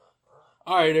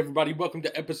All right, everybody, welcome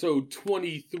to episode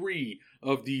 23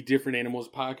 of the Different Animals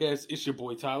podcast. It's your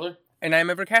boy Tyler. And I'm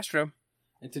Ever Castro.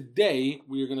 And today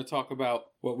we are going to talk about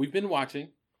what we've been watching.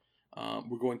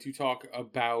 We're going to talk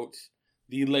about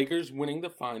the Lakers winning the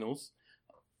finals,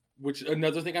 which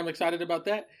another thing I'm excited about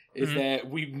that is that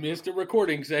we missed a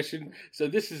recording session. So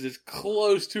this is as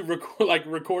close to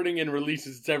recording and release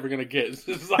as it's ever going to get.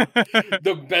 This is like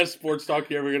the best sports talk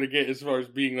you're ever going to get as far as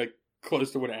being like close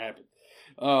to when it happened.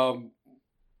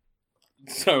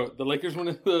 So the Lakers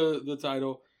winning the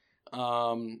title,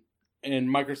 and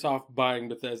Microsoft buying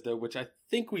Bethesda, which I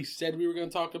think we said we were going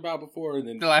to talk about before, and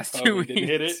then the last 2 weeks didn't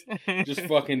hit it, just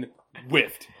fucking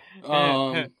whiffed,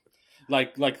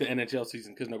 like the NHL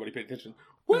season because nobody paid attention.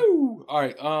 Woo! All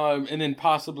right, and then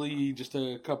possibly just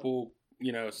a couple,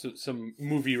 some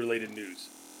movie related news,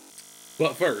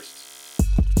 but first.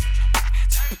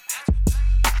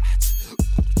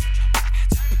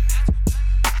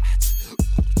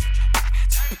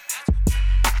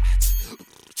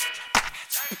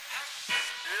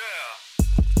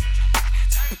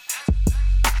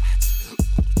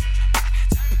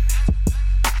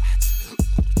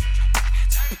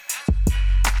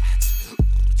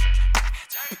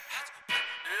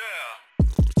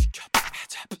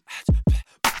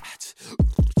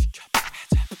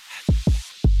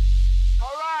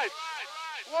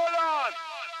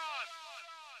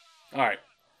 Alright,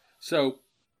 so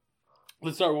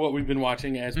let's start with what we've been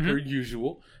watching as per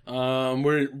usual.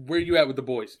 Where are you at with The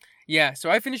Boys? Yeah, so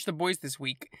I finished The Boys this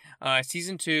week.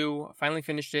 Season 2, finally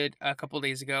finished it a couple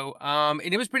days ago. And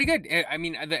it was pretty good. I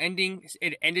mean, the ending,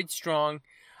 it ended strong.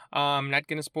 Not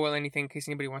going to spoil anything in case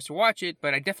anybody wants to watch it,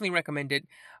 but I definitely recommend it.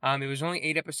 It was only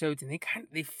 8 episodes, and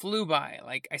they flew by.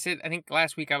 Like I said, I think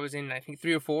last week I was in,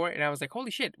 3 or 4, and I was like,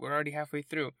 holy shit, we're already halfway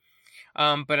through.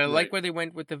 But I like where they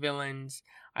went with the villains.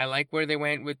 I like where they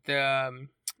went with the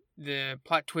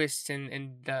plot twists,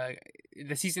 and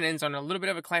the season ends on a little bit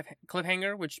of a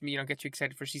cliffhanger, which gets you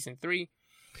excited for season 3.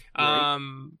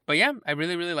 Right. But yeah, I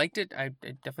really, really liked it. I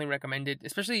definitely recommend it.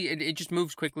 Especially it just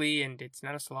moves quickly and it's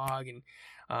not a slog, and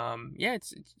yeah,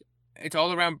 it's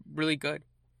all around really good.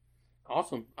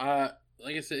 Awesome. Like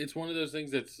I said, it's one of those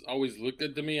things that's always looked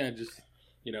good to me. I just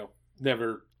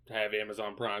never have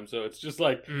Amazon Prime, so it's just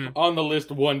like on the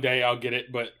list. One day I'll get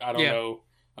it, but I don't know.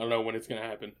 I don't know when it's gonna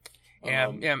happen. Yeah.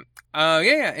 And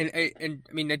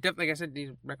I mean, like I said,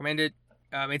 recommend it.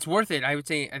 It's worth it. I would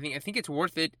say. I think it's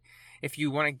worth it if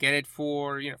you want to get it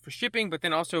for for shipping, but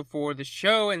then also for the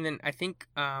show. And then I think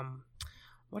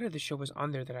what other show was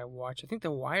on there that I watched? I think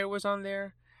The Wire was on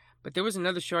there, but there was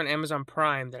another show on Amazon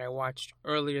Prime that I watched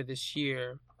earlier this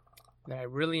year that I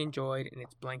really enjoyed, and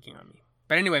it's blanking on me.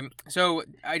 But anyway, so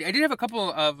I did have a couple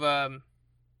of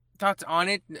thoughts on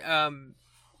it.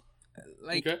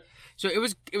 So it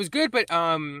was good, but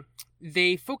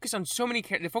they focus on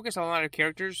they focus on a lot of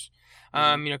characters,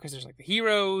 because there's like the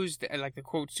heroes, like the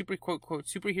quote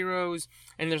superheroes,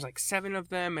 and there's like 7 of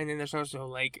them, and then there's also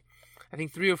like I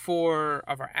think 3 or 4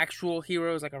 of our actual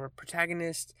heroes, like our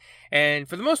protagonists, and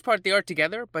for the most part they are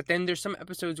together, but then there's some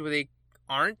episodes where they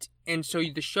aren't, and so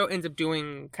the show ends up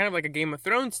doing kind of like a Game of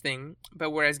Thrones thing, but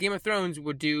whereas Game of Thrones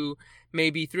would do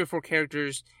maybe 3 or 4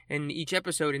 characters in each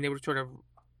episode, and they would sort of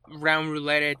round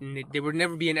roulette it, and there would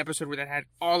never be an episode where that had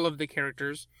all of the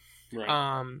characters.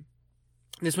 Right.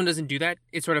 This one doesn't do that.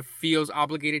 It sort of feels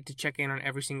obligated to check in on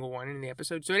every single one in the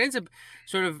episode, so it ends up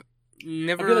sort of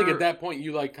never. I feel like at that point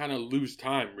you like kind of lose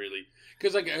time, really,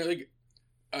 because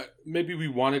maybe we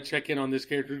want to check in on this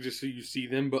character just so you see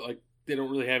them, but like they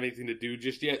don't really have anything to do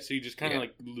just yet, so you just kind of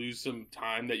like lose some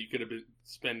time that you could have been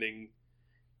spending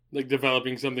like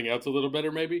developing something else a little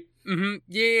better, maybe.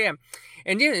 Yeah.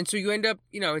 And so you end up,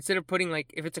 instead of putting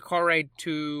like if it's a car ride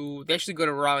they actually go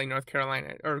to Raleigh, North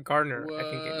Carolina, or Gardner, I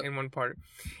think, in one part.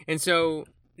 And so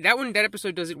that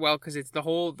episode does it well because it's the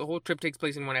whole trip takes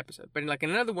place in one episode. But like in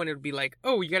another one, it would be like,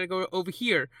 oh, you got to go over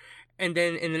here, and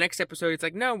then in the next episode, it's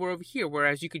like, no, we're over here.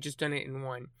 Whereas you could just done it in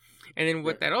one. And then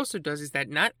what that also does is that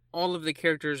not all of the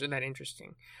characters are that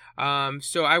interesting.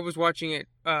 So I was watching it,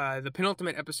 the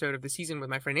penultimate episode of the season with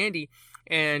my friend Andy,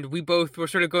 and we both were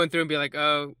sort of going through and be like,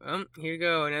 oh, here you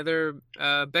go, another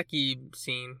Becky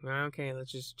scene. Okay,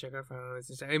 let's just check our phones.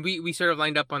 And we sort of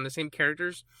lined up on the same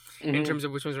characters in terms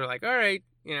of which ones were like, all right,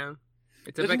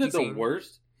 it's a Becky scene. Isn't that the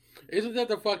worst? Isn't that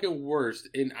the fucking worst?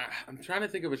 And I'm trying to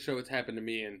think of a show it's happened to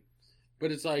me in,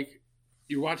 but it's like,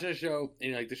 you're watching a show,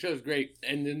 and like the show's great,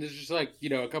 and then there's just like,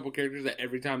 a couple characters that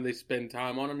every time they spend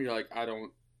time on them, you're like,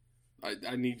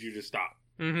 I need you to stop.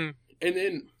 And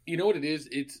then, you know what it is?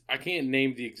 I can't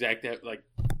name the exact like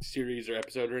series or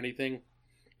episode or anything.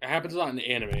 It happens a lot in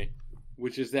anime,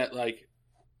 which is that like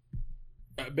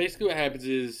basically what happens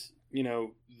is,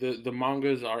 the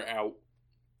mangas are out,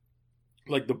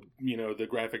 like the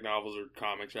graphic novels or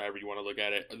comics, however you want to look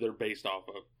at it, they're based off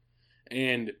of,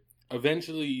 and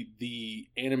eventually the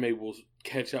anime will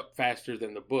catch up faster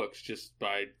than the books just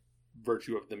by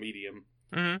virtue of the medium.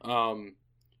 Mm-hmm.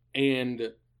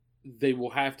 And they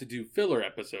will have to do filler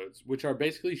episodes, which are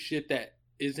basically shit that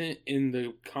isn't in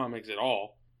the comics at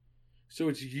all. So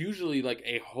it's usually like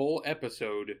a whole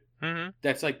episode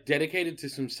that's like dedicated to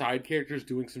some side characters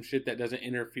doing some shit that doesn't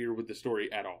interfere with the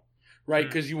story at all. Right?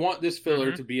 Because you want this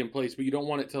filler to be in place, but you don't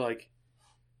want it to like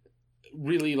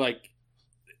really like,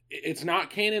 it's not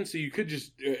canon, so you could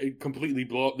just completely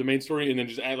blow up the main story and then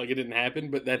just act like it didn't happen,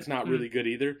 but that's not really good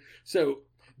either. So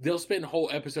they'll spend whole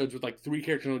episodes with like 3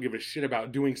 characters and they'll give a shit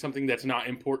about doing something that's not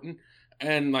important,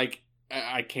 and like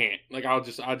I can't, like I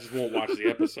just won't watch the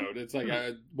episode. It's like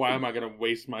why am I gonna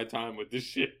waste my time with this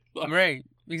shit? Like, right,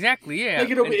 exactly, yeah. Like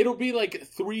it'll be like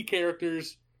 3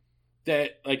 characters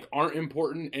that like aren't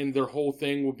important, and their whole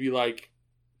thing will be like,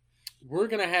 we're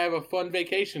gonna have a fun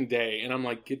vacation day, and I'm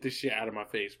like, get this shit out of my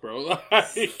face, bro. Like,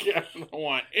 I don't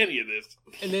want any of this.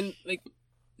 And then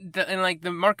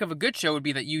the mark of a good show would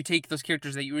be that you take those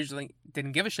characters that you originally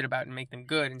didn't give a shit about and make them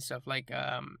good and stuff. Like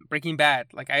Breaking Bad.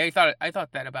 Like I thought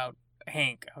that about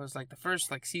Hank. I was like, the first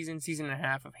like season and a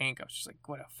half of Hank, I was just like,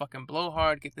 what a fucking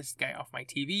blowhard. Get this guy off my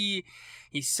TV.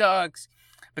 He sucks.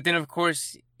 But then of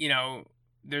course,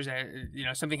 there's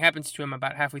something happens to him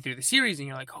about halfway through the series, and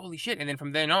you're like, holy shit. And then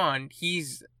from then on,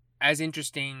 he's as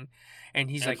interesting, and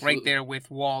he's like right there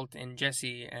with Walt and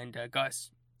Jesse and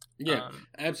Gus. Yeah,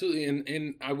 absolutely.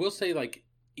 And I will say, like,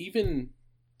 even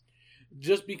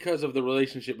just because of the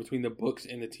relationship between the books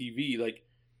and the TV, like,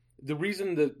 the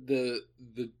reason that the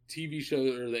TV show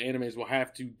or the animes will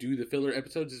have to do the filler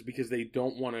episodes is because they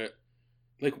don't want to,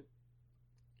 like,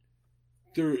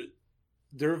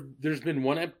 there's been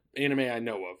one anime I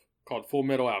know of called Full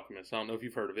Metal Alchemist. I don't know if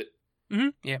you've heard of it. Mm-hmm.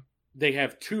 Yeah. They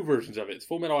have 2 versions of it. It's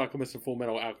Full Metal Alchemist and Full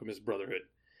Metal Alchemist Brotherhood.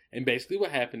 And basically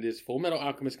what happened is Full Metal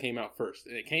Alchemist came out first.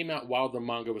 And it came out while the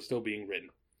manga was still being written.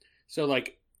 So,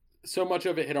 like, so much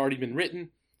of it had already been written.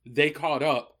 They caught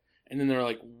up. And then they're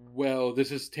like, well, they're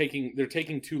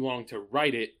taking too long to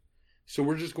write it. So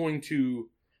we're just going to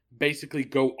basically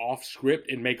go off script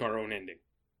and make our own ending.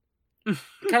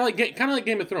 kind of like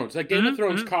Game of Thrones. Like Game of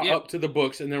Thrones caught up to the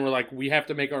books, and then we're like, we have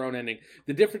to make our own ending.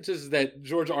 The difference is that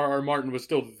George R.R. Martin was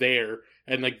still there,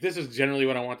 and like, this is generally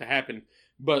what I want to happen.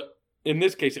 But in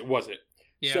this case, it wasn't.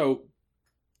 Yeah. So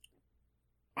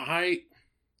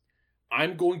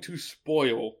I'm going to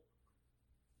spoil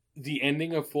the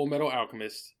ending of Full Metal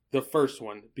Alchemist, the first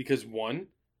one, because 1,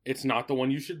 it's not the one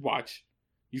you should watch.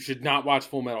 You should not watch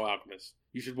Full Metal Alchemist.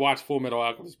 You should watch Full Metal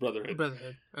Alchemist Brotherhood.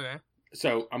 Okay.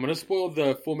 So, I'm going to spoil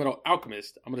the Full Metal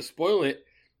Alchemist. I'm going to spoil it,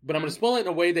 but I'm going to spoil it in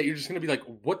a way that you're just going to be like,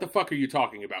 what the fuck are you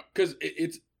talking about? Because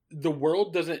it's, the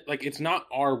world doesn't, like, it's not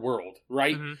our world,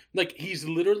 right? Mm-hmm. Like, he's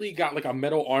literally got, like, a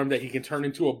metal arm that he can turn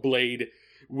into a blade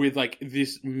with, like,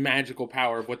 this magical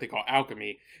power of what they call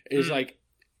alchemy. Is like,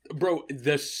 bro,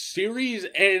 the series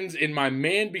ends and my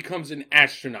man becomes an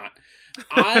astronaut.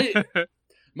 My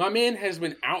man has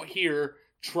been out here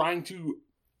trying to...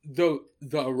 The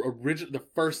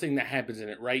first thing that happens in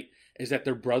it, right, is that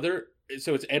their brother,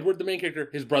 so it's Edward, the main character,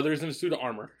 his brother is in a suit of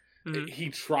armor. Mm-hmm. He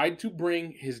tried to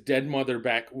bring his dead mother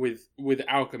back with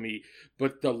alchemy,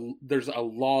 but there's a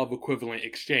law of equivalent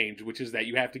exchange, which is that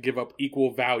you have to give up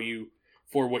equal value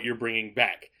for what you're bringing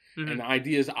back. Mm-hmm. And the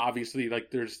idea is obviously,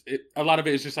 like, a lot of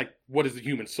it is just like, what is the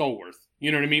human soul worth?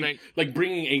 You know what I mean? Right. Like,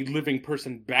 bringing a living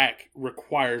person back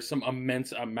requires some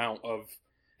immense amount of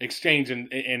exchange, and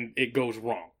it goes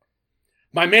wrong.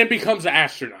 My man becomes an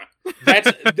astronaut.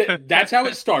 That's how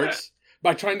it starts,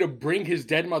 by trying to bring his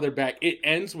dead mother back. It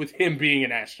ends with him being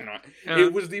an astronaut.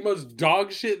 It was the most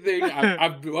dog shit thing.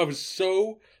 I was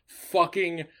so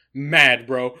fucking mad,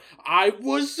 bro. I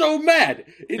was so mad.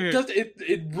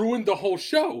 It ruined the whole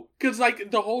show. Because,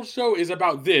 like, the whole show is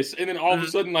about this, and then all of a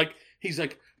sudden, like, he's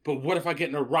like, but what if I get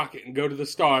in a rocket and go to the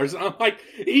stars? And I'm like,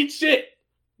 eat shit!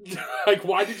 Like,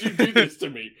 why did you do this to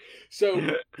me?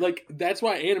 So, like, that's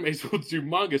why animes will do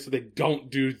manga, so they don't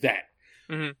do that.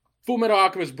 Mm-hmm. Full Metal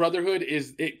Alchemist Brotherhood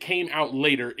it came out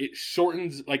later. It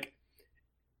shortens, like,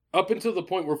 up until the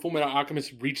point where Full Metal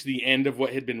Alchemist reached the end of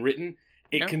what had been written.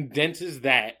 It condenses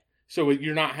that, so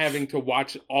you're not having to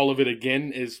watch all of it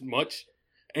again as much.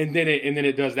 And then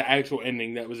it does the actual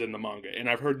ending that was in the manga. And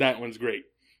I've heard that one's great.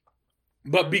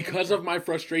 But because of my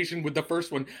frustration with the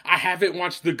first one, I haven't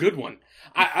watched the good one.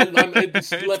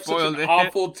 It's left such an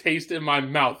awful taste in my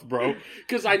mouth, bro.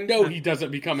 Because I know he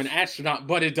doesn't become an astronaut,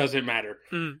 but it doesn't matter.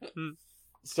 Mm-hmm.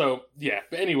 So, yeah.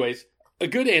 But anyways, a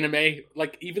good anime,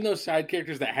 like even those side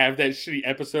characters that have that shitty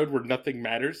episode where nothing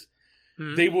matters,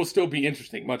 they will still be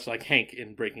interesting, much like Hank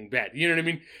in Breaking Bad. You know what I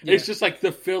mean? Yeah. It's just like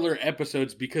the filler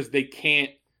episodes because they can't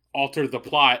alter the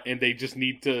plot and they just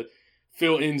need to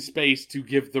fill in space to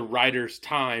give the writers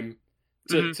time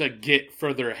to get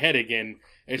further ahead again.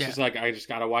 It's just like, I just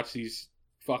gotta watch these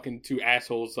fucking two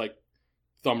assholes like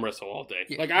thumb wrestle all day.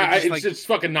 Yeah, it's just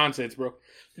fucking nonsense, bro.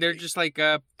 They're just like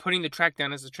putting the track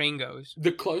down as the train goes.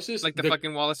 The closest, like the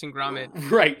fucking Wallace and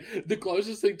Gromit, right? The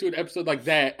closest thing to an episode like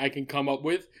that I can come up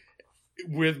with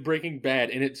Breaking Bad,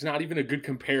 and it's not even a good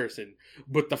comparison,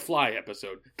 but the Fly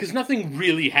episode, because nothing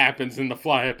really happens in the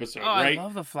Fly episode, right? I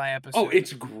love the Fly episode. Oh,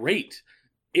 it's great.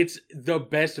 It's the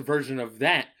best version of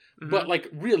that. But, like,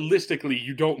 realistically,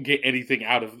 you don't get anything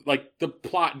out of... Like, the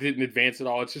plot didn't advance at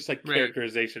all. It's just, like,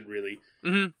 characterization, really.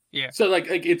 Yeah. So, like,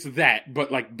 it's that,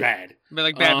 but, like, bad. But,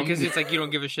 like, bad because it's, like, you don't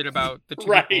give a shit about the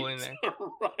two people in there.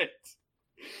 Right.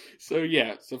 So,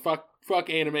 yeah. So, fuck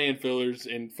anime and fillers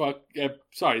and fuck...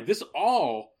 sorry, this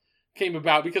all came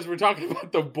about because we're talking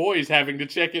about the boys having to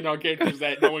check in on characters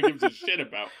that no one gives a shit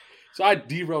about. So, I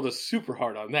derailed us super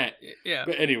hard on that. Yeah.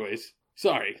 But anyways,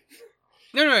 sorry.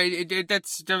 No,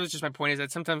 that was just my point. Is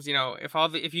that sometimes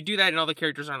if you do that and all the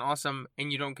characters aren't awesome and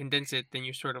you don't condense it, then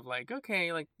you're sort of like,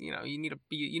 okay, like you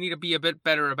need to be a bit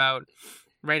better about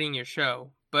writing your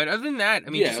show. But other than that, I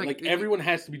mean, yeah, just everyone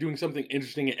has to be doing something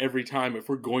interesting at every time if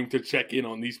we're going to check in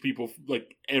on these people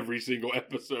like every single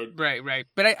episode. Right.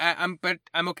 But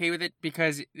I'm okay with it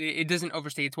because it doesn't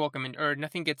overstay its welcome or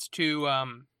nothing gets too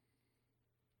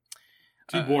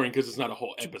boring because it's not a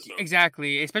whole episode.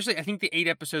 Exactly. Especially, I think the 8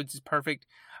 episodes is perfect.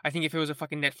 I think if it was a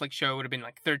fucking Netflix show, it would have been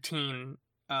like 13,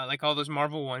 like all those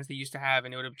Marvel ones they used to have,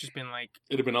 and it would have just been like...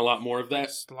 It'd have been a lot more of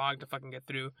that. Slog to fucking get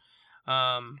through.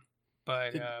 How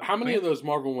many of those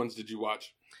Marvel ones did you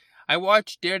watch? I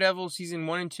watched Daredevil season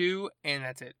 1 and 2, and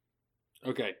that's it.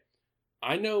 Okay.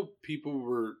 I know people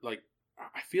were like...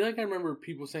 I feel like I remember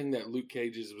people saying that Luke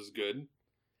Cage's was good.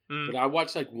 But I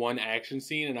watched like one action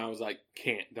scene and I was like,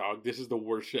 can't, dog. This is the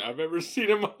worst shit I've ever seen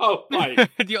in my life.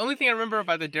 The only thing I remember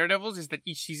about the Daredevils is that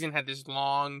each season had this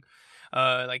long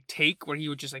like take where he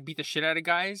would just like beat the shit out of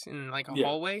guys in like a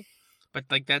hallway. But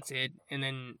like that's it. And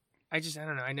then I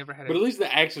don't know. I never had But at least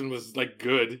the action was like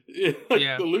good.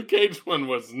 The Luke Cage one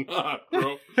was not,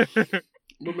 bro.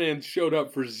 My man showed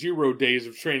up for 0 days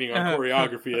of training on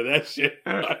choreography of that shit.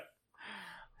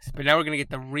 But now we're going to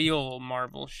get the real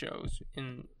Marvel shows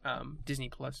in Disney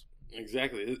Plus.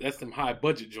 Exactly. That's them high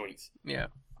budget joints. Yeah.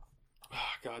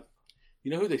 Oh, God.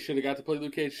 You know who they should have got to play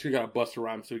Luke Cage? Should have got Busta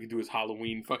Rhymes so he could do his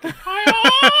Halloween fucking...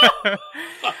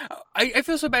 I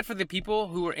feel so bad for the people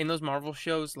who were in those Marvel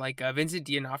shows, like Vincent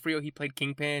D'Onofrio, he played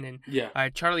Kingpin,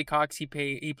 and Charlie Cox, he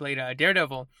played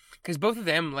Daredevil, because both of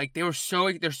them, like, they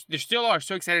still are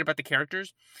so excited about the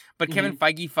characters, but Kevin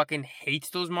Feige fucking hates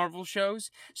those Marvel shows,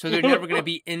 so they're never going to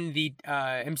be in the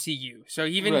MCU. So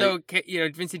even though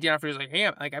Vincent D'Onofrio is like, hey,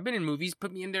 I've been in movies,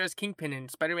 put me in there as Kingpin in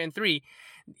Spider-Man 3,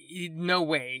 no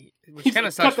way. Which kind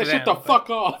of sucks for them. Cut that shit the fuck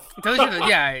off.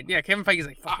 Kevin Feige's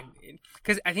like, fucking...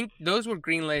 Because I think those were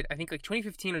greenlit, I think like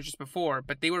 2015 or just before,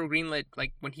 but they were greenlit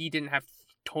like when he didn't have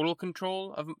total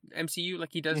control of MCU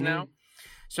like he does now.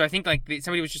 So I think like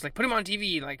somebody was just like, put him on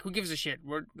TV, like who gives a shit?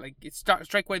 We're like, it's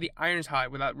strike while the iron's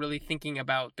hot without really thinking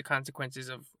about the consequences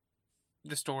of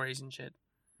the stories and shit.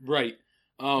 Right.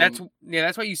 That's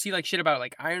why you see like shit about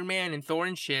like Iron Man and Thor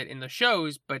and shit in the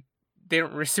shows, but they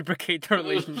don't reciprocate the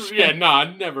relationship.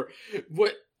 Never.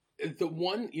 The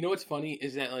one, you know what's funny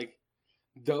is that like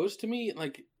those to me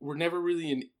like were never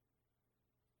really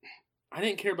I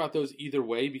didn't care about those either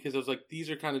way because I was like, these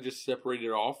are kind of just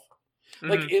separated off.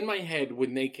 Like in my head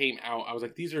when they came out, I was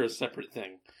like, these are a separate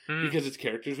thing because it's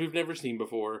characters we've never seen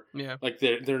before. Yeah, like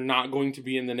they're not going to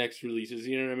be in the next releases.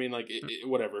 You know what I mean? Like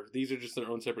whatever. These are just their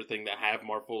own separate thing that have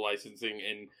Marvel licensing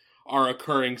and are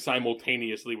occurring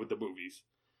simultaneously with the movies.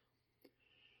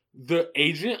 The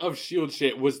Agent of S.H.I.E.L.D.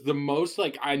 shit was the most,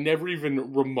 like, I never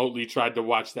even remotely tried to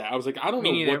watch that. I was like, I don't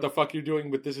know what the fuck you're doing,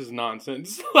 but this is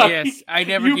nonsense. Like, yes, I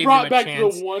never gave them a chance. You brought back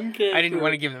the one character I didn't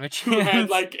want to give them a chance. who had,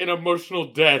 like, an emotional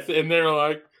death, and they're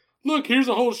like, look, here's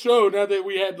a whole show now that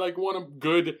we had, like, one of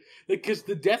good... Because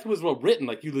the death was well written.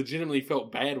 Like, you legitimately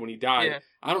felt bad when he died. Yeah.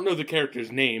 I don't know the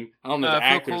character's name. I don't know the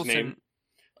actor's name.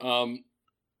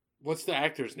 What's the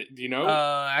actor's name? Do you know?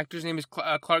 Actor's name is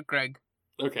Clark Gregg.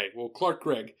 Okay, well, Clark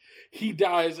Gregg, he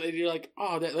dies, and you're like,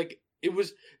 oh, that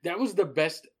was the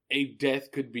best a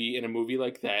death could be in a movie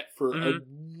like that for a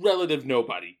relative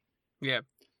nobody. Yeah.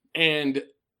 And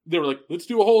they were like, let's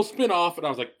do a whole spin-off, and I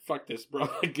was like, fuck this, bro.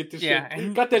 Get this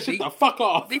shit. Got that shit the fuck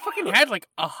off. They fucking had like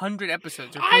 100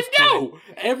 episodes. I know!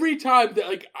 Every time that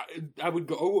like I would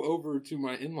go over to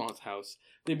my in-laws' house,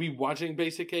 they'd be watching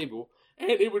basic cable,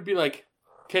 and it would be like,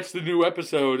 catch the new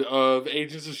episode of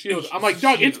Agents of S.H.I.E.L.D. I'm like,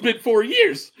 dog, it's been 4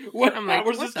 years. What? I'm like,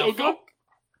 hours is still go?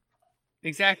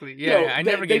 Exactly. Yeah, Yo, I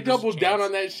never They gave this a doubled down chance.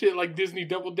 on that shit like Disney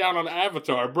doubled down on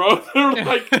Avatar, bro. They were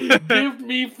like, give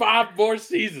me 5 more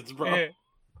seasons, bro.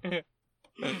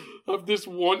 Of this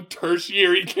one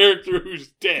tertiary character who's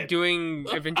dead. Doing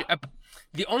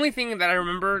the only thing that I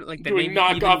remember, like, that doing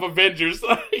knockoff Avengers.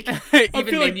 Like, I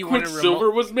feel like Quicksilver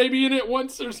was maybe in it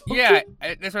once or something. Yeah,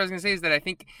 that's what I was gonna say. Is that I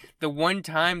think the one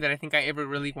time that I think I ever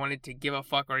really wanted to give a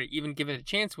fuck or even give it a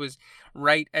chance was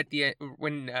right at the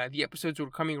when the episodes were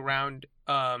coming around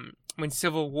when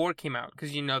Civil War came out,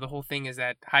 because you know the whole thing is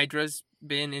that Hydra's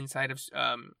been inside of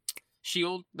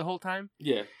Shield the whole time.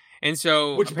 Yeah, and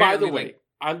so which by the way,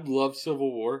 I love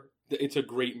Civil War. It's a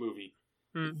great movie.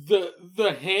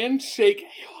 The handshake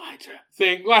Hail Hydra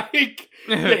thing, like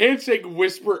the handshake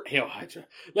whisper Hail Hydra,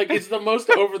 like it's the most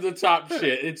over the top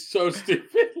shit. It's so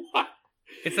stupid.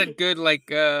 It's that good, like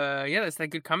that's that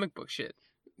good comic book shit.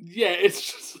 Yeah, it's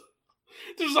just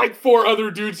there's like 4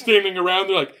 other dudes standing around.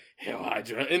 They're like Hail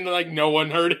Hydra, and like no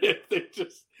one heard it. They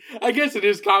just, I guess it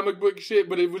is comic book shit,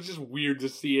 but it was just weird to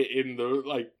see it in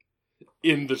the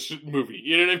movie.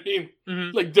 You know what I mean?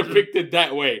 Mm-hmm. Like depicted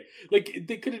that way. Like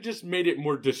they could have just made it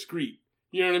more discreet.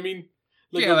 You know what I mean?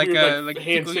 Like yeah, like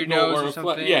hand signal or a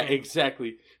something. Yeah,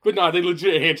 exactly. But no, they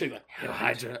legit handshake like Hail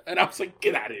Hydra, and I was like,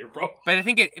 get out of here, bro. But I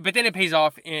think but then it pays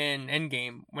off in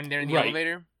Endgame when they're in the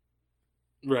elevator.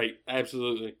 Right,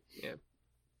 absolutely. Yeah,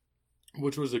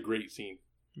 which was a great scene.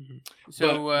 Mm-hmm.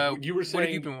 So you were saying, what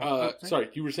have you been sorry,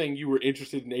 you were saying you were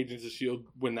interested in Agents of S.H.I.E.L.D.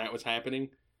 when that was happening.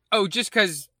 Oh, just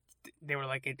because they were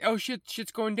like, oh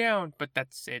shit's going down, but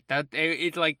that's it.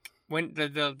 It like when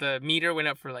the meter went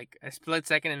up for like a split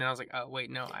second, and then I was like, oh wait,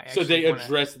 no, I. So they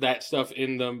addressed that stuff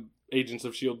in the Agents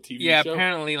of S.H.I.E.L.D. TV show. Yeah,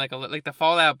 apparently like the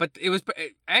fallout, but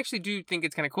I actually do think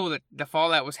it's kind of cool that the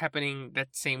fallout was happening that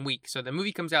same week. So the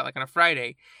movie comes out like on a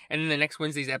Friday, and then the next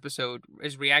Wednesday's episode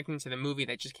is reacting to the movie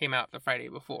that just came out the Friday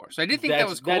before. So I did think that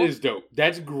was cool. That is dope.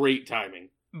 That's great timing.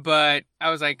 But I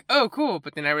was like, oh, cool.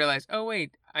 But then I realized, oh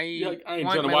wait, I ain't want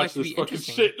trying to my watch life this to be fucking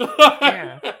interesting. shit.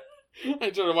 Yeah. I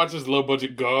ain't trying to watch this low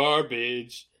budget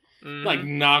garbage. Mm-hmm. Like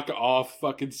knock off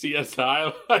fucking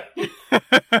CSI.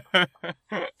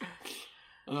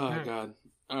 Oh god.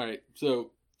 All right.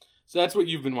 So that's what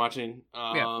you've been watching.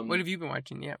 Yeah. What have you been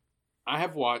watching? Yeah. I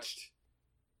have watched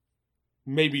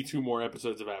maybe 2 more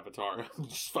episodes of Avatar.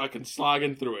 Just fucking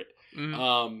slogging through it.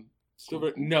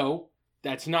 Mm-hmm. No,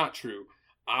 that's not true.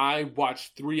 I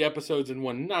watched 3 episodes in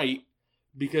one night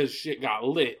because shit got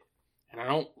lit, and I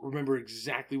don't remember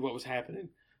exactly what was happening.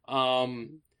 It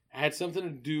had something to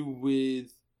do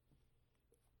with.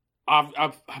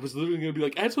 I was literally gonna be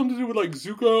like, it had something to do with like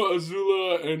Zuko,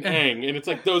 Azula, and Aang, and it's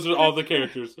like those are all the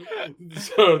characters,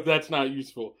 so that's not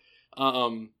useful.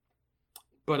 But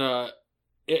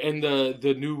and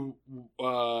the new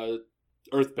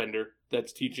Earthbender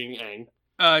that's teaching Aang.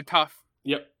 Toph.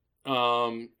 Yep.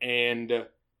 And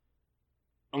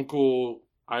Uncle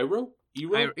Iroh?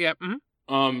 Yeah.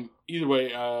 Mm-hmm. Either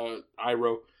way,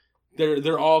 Iroh.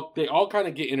 They all kind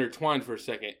of get intertwined for a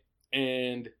second.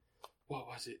 And what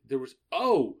was it? There was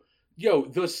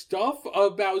the stuff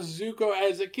about Zuko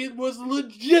as a kid was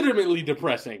legitimately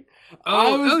depressing.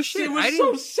 Shit! It was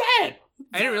so sad.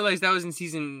 I didn't realize that was in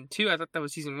season 2. I thought that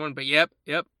was season 1. But yep.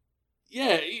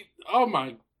 Yeah. Oh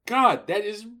my god, that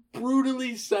is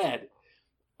brutally sad.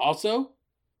 Also,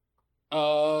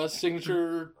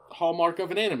 signature hallmark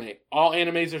of an anime. All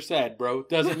animes are sad, bro.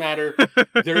 Doesn't matter.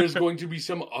 There is going to be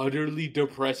some utterly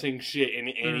depressing shit in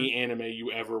any anime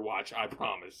you ever watch, I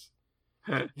promise.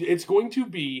 It's going to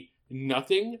be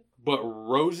nothing but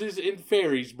roses and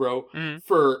fairies, bro,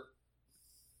 for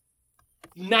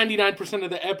 99% of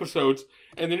the episodes.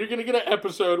 And then you're going to get an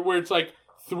episode where it's like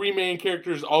 3 main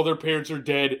characters, all their parents are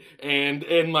dead, and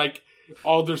like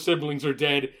all their siblings are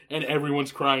dead, and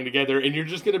everyone's crying together, and you're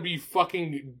just going to be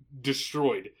fucking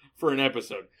destroyed for an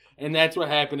episode. And that's what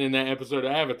happened in that episode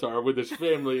of Avatar with his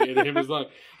family and him as long.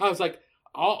 I was like,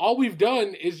 all we've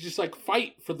done is just like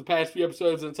fight for the past few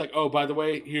episodes, and it's like, oh, by the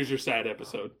way, here's your sad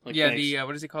episode. Like, yeah, thanks. the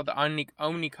what is it called? The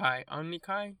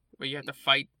Onikai, where you have to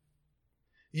fight.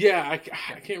 Yeah, I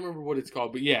can't remember what it's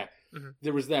called, but yeah,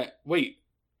 there was that. Wait,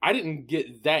 I didn't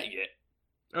get that yet.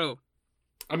 Oh,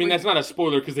 I mean, that's not a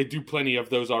spoiler because they do plenty of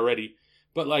those already.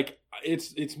 But like,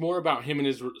 it's more about him and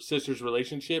his sister's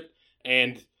relationship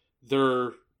and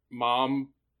their mom.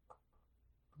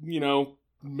 You know,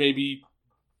 maybe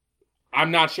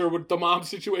I'm not sure what the mom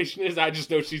situation is. I just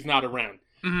know she's not around.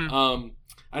 Mm-hmm.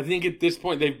 I think at this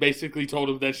point they've basically told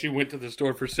him that she went to the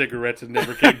store for cigarettes and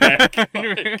never came back.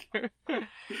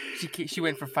 She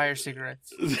went for fire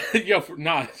cigarettes.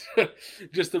 Not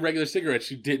just the regular cigarettes.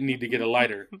 She didn't need to get a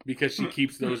lighter because she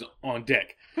keeps those on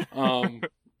deck.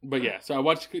 But yeah, so I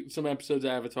watched some episodes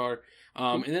of Avatar.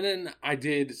 And then I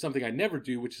did something I never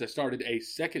do, which is I started a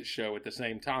second show at the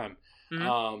same time.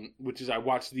 Which is I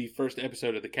watched the first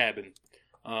episode of The Cabin.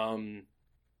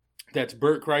 That's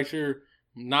Bert Kreischer.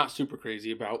 Not super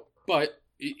crazy about, but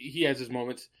he has his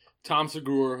moments. Tom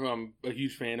Segura, who I'm a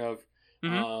huge fan of,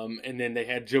 and then they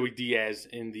had Joey Diaz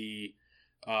in the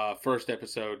first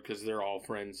episode because they're all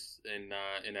friends in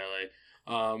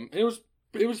LA. It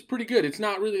was pretty good. It's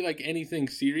not really like anything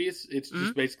serious. It's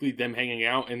just basically them hanging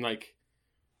out and like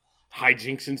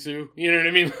hijinks ensue. You know what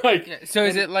I mean? Like, yeah, so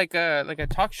is it like a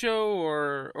talk show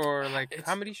or like a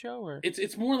comedy show? Or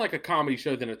it's more like a comedy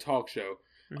show than a talk show.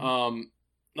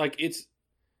 Like it's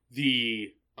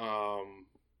the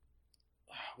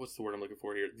what's the word I'm looking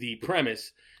for here? The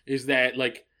premise is that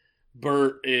like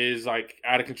Bert is like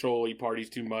out of control. He parties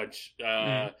too much.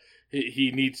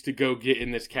 He needs to go get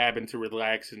in this cabin to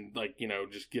relax and like, you know,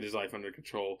 just get his life under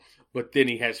control. But then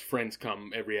he has friends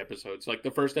come every episode. So like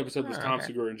the first episode was Tom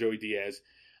Segura and Joey Diaz.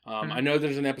 I know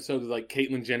there's an episode with like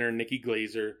Caitlyn Jenner and Nikki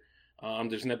Glazer.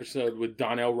 There's an episode with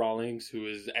Donnell Rawlings, who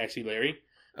is Ashley Larry.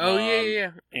 Oh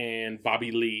yeah. And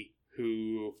Bobby Lee,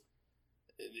 who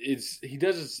he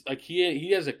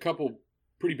has a couple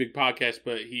pretty big podcasts,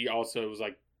 but he also was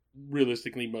like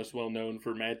realistically most well known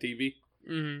for Mad TV.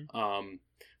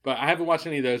 But I haven't watched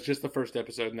any of those, just the first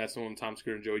episode, and that's the one with Tom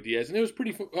Segura and Joey Diaz, and it was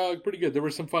pretty good. There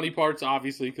were some funny parts,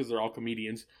 obviously, because they're all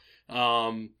comedians.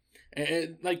 And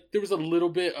like there was a little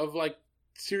bit of like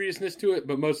seriousness to it,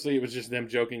 but mostly it was just them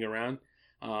joking around.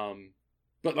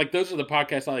 But like those are the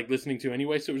podcasts I like listening to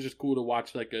anyway, so it was just cool to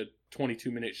watch like a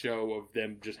 22-minute show of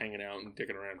them just hanging out and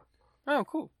dicking around. Oh,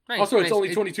 cool. Nice, also, it's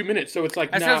only 22 minutes, so it's like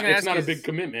it's not a big is...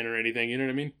 commitment or anything. You know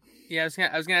what I mean? Yeah, I was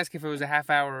gonna ask if it was a half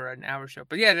hour or an hour show,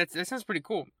 but yeah, that sounds pretty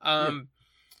cool.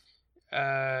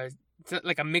 It's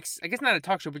like a mix. I guess not a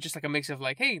talk show, but just like a mix of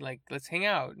like, hey, like let's hang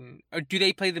out. And or do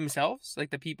they play themselves, like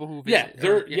the people who visit?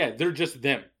 They're just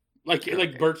them. Like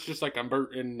Bert's just like, I'm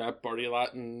Bert and I party a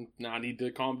lot and now I need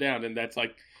to calm down, and that's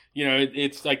like, you know,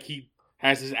 it's like he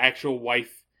has his actual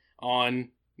wife on.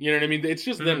 You know what I mean? It's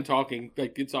just them talking.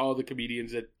 Like it's all the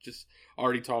comedians that just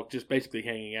already talk, just basically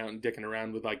hanging out and dicking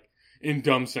around with like in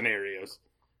dumb scenarios.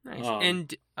 Nice.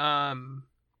 And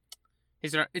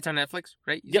it's on Netflix,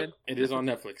 right? You said? It is on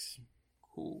Netflix.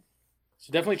 Cool.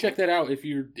 So definitely check that out if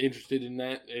you're interested in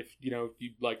that. If you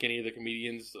like any of the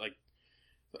comedians, like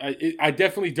I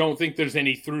definitely don't think there's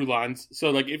any through lines.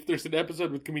 So like if there's an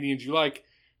episode with comedians you like,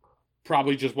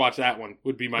 probably just watch that one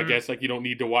would be my guess. Like you don't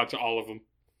need to watch all of them.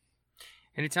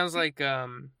 And it sounds like shit,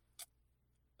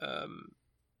 what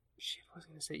was I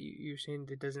gonna say? You were saying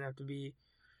it doesn't have to be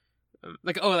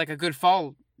like a good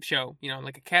fall show, you know,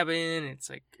 like a cabin. It's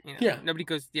like, you know, nobody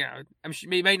goes, you know, I'm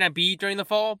sure it might not be during the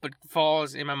fall, but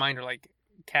falls in my mind are like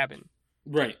cabin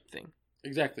thing.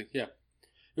 Exactly. Yeah.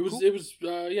 It was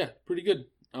pretty good.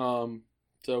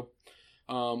 So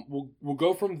we'll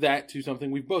go from that to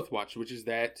something we've both watched, which is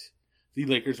that the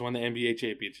Lakers won the NBA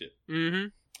championship.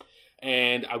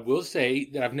 And I will say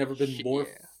that I've never been more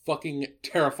fucking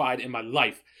terrified in my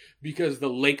life because the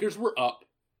Lakers were up,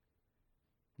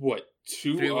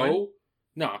 2-0?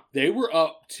 No, they were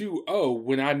up 2-0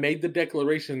 when I made the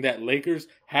declaration that Lakers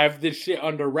have this shit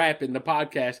under wrap in the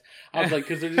podcast. I was like,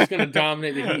 because they're just going to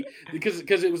dominate the Heat.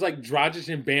 Because it was like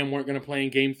Dragic and Bam weren't going to play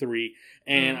in Game 3.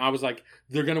 And I was like,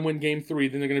 they're going to win Game 3,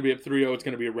 then they're going to be up 3-0. It's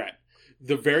going to be a wrap.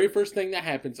 The very first thing that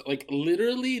happens, like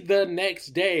literally the next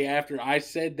day after I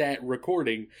said that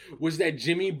recording, was that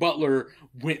Jimmy Butler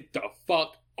went the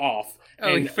fuck off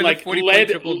and like led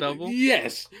triple-double?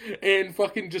 Yes, and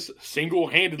fucking just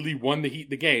single-handedly won the Heat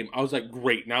the game. I was like,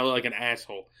 great, now they're like an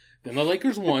asshole. Then the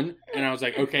Lakers won, and I was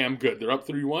like, okay, I'm good. They're up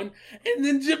 3-1. And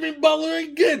then Jimmy Butler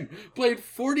again played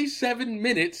 47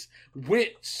 minutes,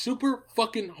 went super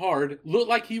fucking hard, looked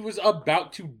like he was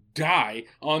about to die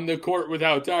on the court with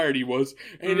how tired he was,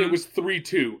 and it was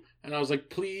 3-2. And I was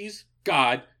like, please,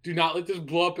 God, do not let this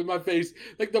blow up in my face.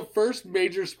 Like, the first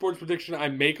major sports prediction I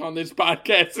make on this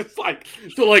podcast is like,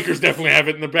 the Lakers definitely have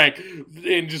it in the bank,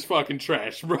 and just fucking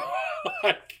trash, bro.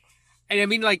 And I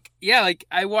mean, like, yeah, like,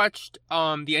 I watched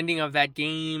the ending of that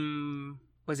game,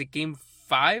 was it Game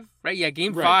 5? Right? Yeah,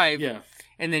 Game 5. Yeah.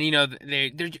 And then, you know, they're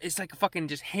it's like fucking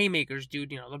just haymakers,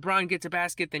 dude. You know, LeBron gets a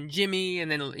basket, then Jimmy, and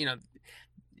then, you know,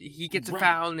 he gets a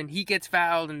foul, and then he gets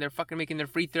fouled, and they're fucking making their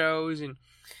free throws. And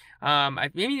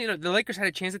Maybe the Lakers had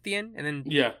a chance at the end, and then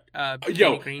Yeah.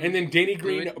 Danny Green and then Danny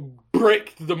blew Green it.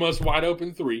 bricked the most wide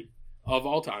open three of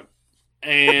all time.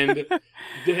 And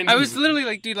then I was literally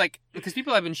like, dude, like, because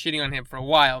people have been shitting on him for a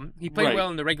while. He played Right.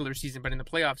 well in the regular season, but in the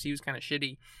playoffs, he was kind of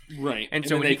shitty. right. And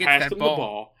so then when they he gets passed that him ball- the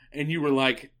ball, and you were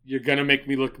like, "You're gonna make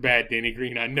me look bad, Danny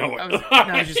Green. I know it."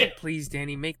 I was just like, please,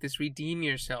 Danny, make this, redeem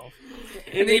yourself.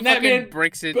 And then he that fucking man,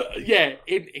 bricks it. but, yeah.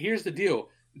 Here's the deal: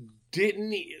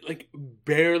 didn't he like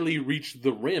barely reach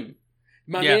the rim?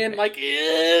 My Yeah. man, like,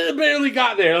 barely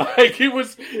got there. Like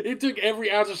it took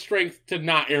every ounce of strength to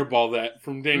not airball that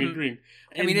from Danny Mhm. Green.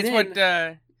 I mean, And it's then-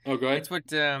 what Oh, go ahead. it's what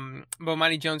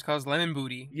Bomani Jones calls lemon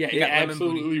booty. Yeah, He it got lemon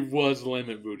absolutely was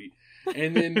lemon booty.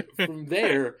 And then from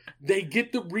there, they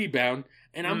get the rebound,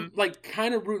 and I'm Mm-hmm. like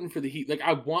kind of rooting for the Heat. Like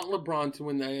I want LeBron to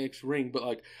win the next ring, but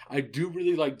like I do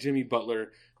really like Jimmy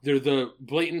Butler. They're the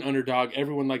blatant underdog.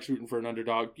 Everyone likes rooting for an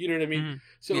underdog. You know what I mean? Mhm.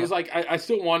 So it Yeah. was like I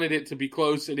still wanted it to be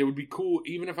close, and it would be cool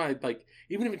even if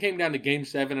it came down to Game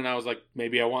 7, and I was like,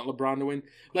 maybe I want LeBron to win.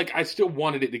 Like I still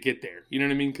wanted it to get there. You know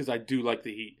what I mean? Because I do like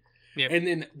the Heat. Yeah. And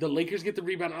then the Lakers get the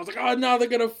rebound. And I was like, oh no,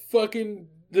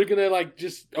 they're gonna like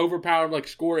just overpower, like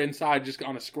score inside just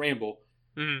on a scramble.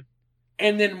 Mhm.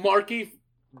 And then Markieff,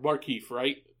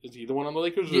 right? Is he the one on the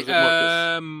Lakers or is it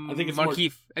Marcus? I think it's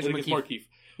Markeith. I think it's Markieff.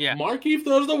 Yeah. Markieff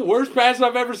throws the worst pass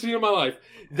I've ever seen in my life.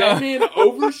 That Oh. man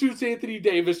overshoots Anthony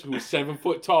Davis, who is 7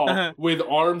 foot tall, Uh-huh. with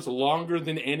arms longer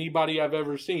than anybody I've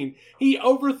ever seen. He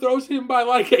overthrows him by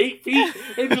like 8 feet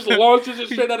and just launches it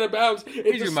straight out of bounds at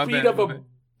the doing my speed bad, of my a bad.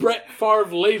 Brett Favre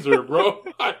laser, bro.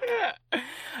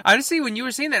 Honestly, when you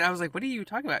were saying that, I was like, what are you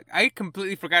talking about? I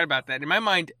completely forgot about that. In my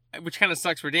mind, which kind of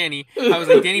sucks for Danny, I was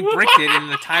like, Danny bricked it and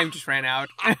the time just ran out.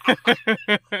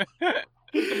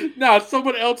 Now,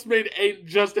 someone else made a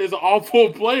just as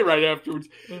awful play right afterwards.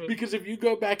 Mhm. Because if you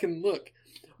go back and look,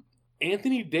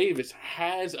 Anthony Davis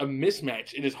has a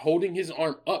mismatch and is holding his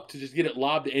arm up to just get it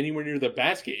lobbed anywhere near the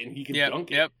basket, and he can dunk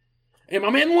it. Yep. And my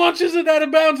man launches it out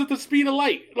of bounds at the speed of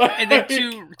light. And then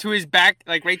to his back,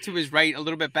 like right to his right, a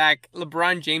little bit back,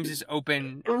 LeBron James is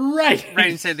open right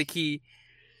inside the key.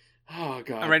 Oh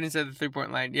god. Right inside the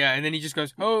 3-point line, yeah, and then he just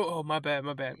goes, "Oh, my bad,"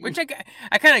 which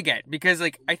I kind of get because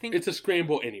like I think it's a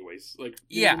scramble, anyways. Like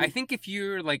yeah, I think if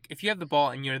you have the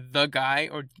ball and you're the guy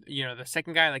or the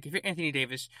second guy, like if you're Anthony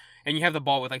Davis and you have the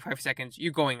ball with like 5 seconds,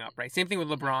 you're going up, right? Same thing with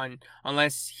LeBron,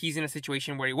 unless he's in a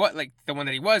situation where he was like the one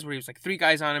that he was, where he was like 3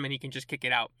 guys on him and he can just kick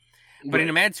it out. But in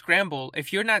a mad scramble,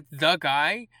 if you're not the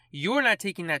guy, you're not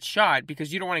taking that shot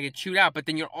because you don't want to get chewed out. But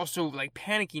then you're also like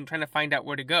panicking, trying to find out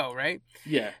where to go, right?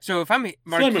 Yeah. So if I'm It's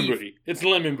lemon booty. It's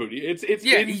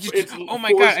oh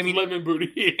my god! I mean, lemon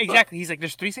booty. Exactly. He's like,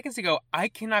 there's 3 seconds to go. I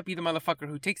cannot be the motherfucker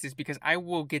who takes this because I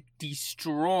will get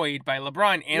destroyed by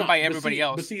LeBron and by everybody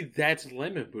else. But see, that's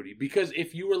lemon booty. Because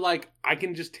if you were like, I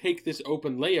can just take this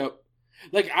open layup,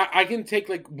 like I can take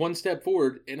like one step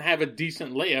forward and have a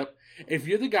decent layup. If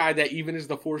you're the guy that even is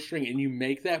the 4th string and you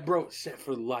make that, bro, set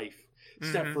for life.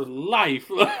 Set Mhm. for life.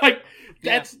 Like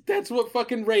that's what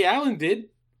fucking Ray Allen did.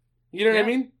 You know what I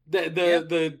mean?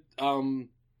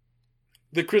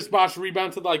 The Chris Bosh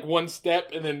rebound to like one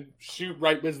step and then shoot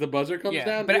right as the buzzer comes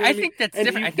down. But You know what I mean? think that's And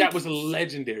different. I think that was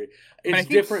legendary. It's think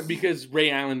different because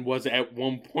Ray Allen was at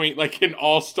one point like an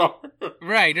all-star.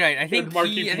 right. I think And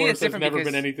Markieff I think Morris it's has different never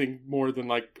because been anything more than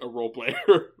like a role player.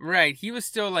 right. He was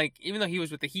still like, even though he was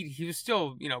with the Heat, he was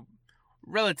still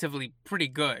relatively pretty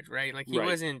good, right? Like he Right.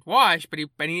 wasn't washed, but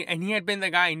he had been the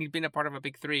guy and he'd been a part of a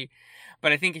big 3.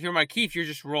 But I think if you're Markieff, you're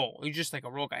just roll. You're just like a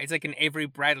roll guy. It's like an Avery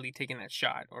Bradley taking that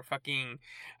shot, or fucking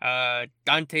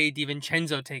Dante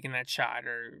DiVincenzo taking that shot,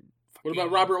 or What fucking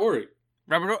about Robert Horry?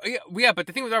 Yeah, but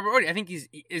the thing with Robert Horry, I think is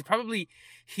probably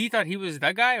he thought he was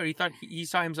the guy, or he thought he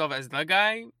saw himself as the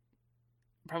guy,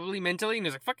 probably mentally, and he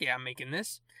was like, "Fuck yeah, I'm making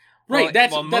this." Right, Well,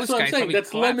 that's most what I'm guys saying. probably That's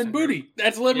collapse lemon under booty.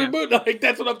 That's lemon booty. Like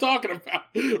that's what I'm talking about.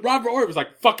 Robert Horry was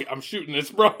like, "Fuck it, I'm shooting this,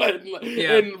 bro,"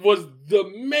 and was the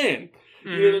man.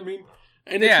 You know what I mean?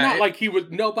 And it's not like he was.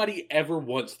 Nobody ever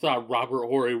once thought Robert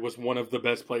Horry was one of the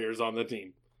best players on the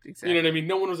team. Exactly. You know what I mean?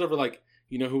 No one was ever like,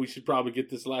 you know who we should probably get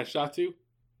this last shot to?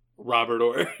 Robert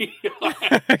Horry.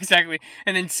 Exactly.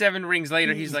 And then 7 rings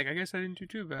later, he's like, I guess I didn't do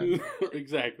too bad.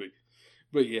 Exactly.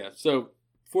 But yeah, so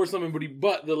forced lemon booty,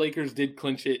 but the Lakers did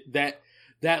clinch it.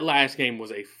 That last game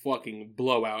was a fucking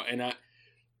blowout, and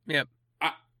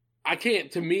I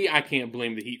can't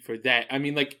blame the Heat for that. I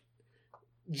mean, like,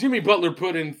 Jimmy Butler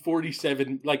put in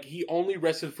 47, like, he only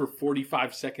rested for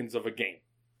 45 seconds of a game.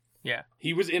 Yeah.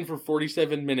 He was in for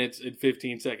 47 minutes and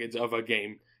 15 seconds of a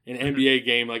game, an Mm-hmm. NBA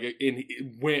game, like, and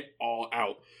it went all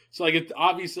out. So, like,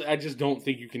 obviously, I just don't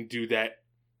think you can do that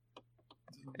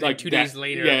like 2 days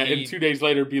later, and 2 days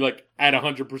later be like at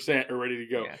 100% or ready to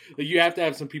go. Yeah. Like, you have to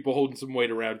have some people holding some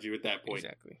weight around you at that point.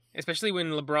 Exactly. Especially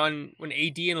when AD and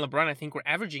LeBron, I think, were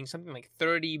averaging something like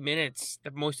 30 minutes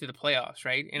most of the playoffs,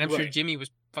 right? And I'm sure Jimmy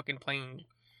was fucking playing.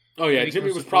 Oh yeah,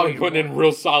 Jimmy was probably putting in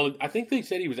real solid. I think they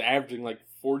said he was averaging like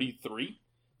 43.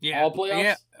 Yeah, all playoffs.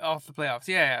 Yeah, off the playoffs.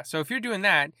 Yeah. So if you're doing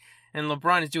that, and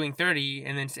LeBron is doing 30,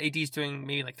 and then AD is doing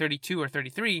maybe like 32 or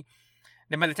 33,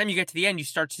 then by the time you get to the end, you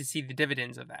start to see the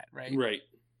dividends of that, right? Right.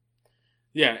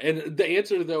 Yeah, and the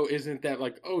answer though isn't that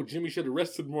like, oh, Jimmy should have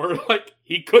rested more. Like,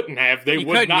 he couldn't have. He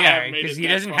would not have made it. Because he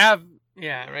doesn't have.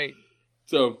 Yeah, right.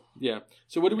 So yeah.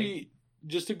 So what do we?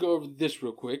 Just to go over this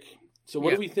real quick. So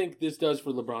what do we think this does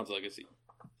for LeBron's legacy?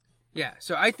 Yeah.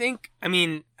 So I think. I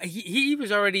mean, he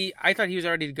was already. I thought he was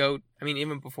already the GOAT. I mean,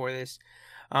 even before this.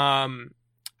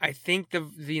 I think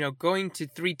going to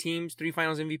 3 teams, 3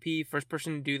 Finals MVP, first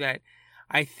person to do that.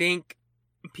 I think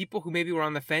people who maybe were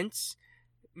on the fence,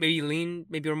 maybe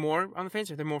are more on the fence,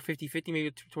 or they're more 50-50,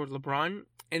 maybe towards LeBron.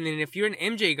 And then if you're an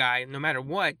MJ guy, no matter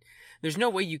what, there's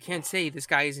no way you can't say this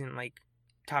guy isn't like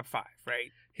top 5, right?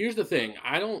 Here's the thing.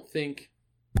 I think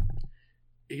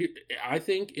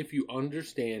if you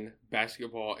understand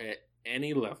basketball at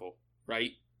any level,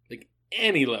 right? Like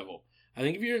any level. I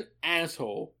think if you're an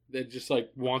asshole that just like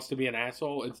wants to be an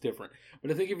asshole, it's different. But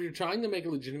I think if you're trying to make a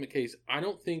legitimate case, I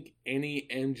don't think any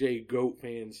MJ GOAT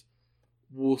fans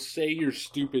will say you're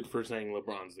stupid for saying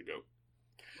LeBron's the GOAT.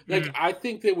 Like, I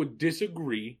think they would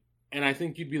disagree, and I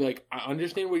think you'd be like, I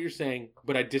understand what you're saying,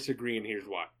 but I disagree, and here's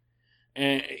why.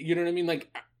 And you know what I mean?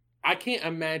 Like, I can't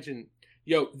imagine.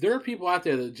 There are people out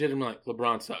there that legitimately like,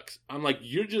 LeBron sucks. I'm like,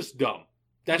 you're just dumb.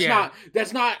 That's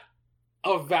not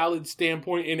a valid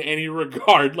standpoint in any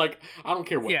regard. Like, I don't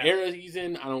care what era he's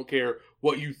in. I don't care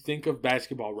what you think of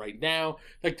basketball right now.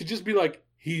 Like, to just be like,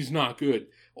 he's not good.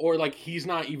 Or, like, he's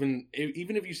not even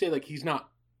if you say, like, he's not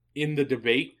in the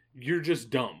debate, you're just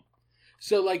dumb.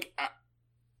 So, like,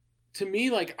 to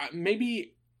me, like,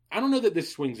 maybe, I don't know that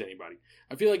this swings anybody.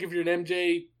 I feel like if you're an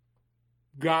MJ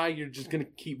guy, you're just going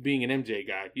to keep being an MJ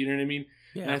guy. You know what I mean?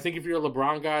 Yeah. And I think if you're a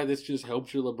LeBron guy, this just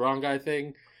helps your LeBron guy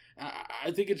thing.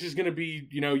 I think it's just going to be,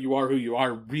 you are who you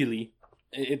are, really,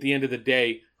 at the end of the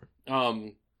day.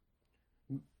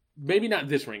 Maybe not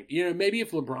this ring. Maybe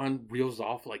if LeBron reels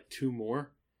off, like, 2 or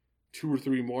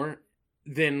 3 more,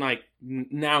 then, like,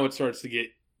 now it starts to get,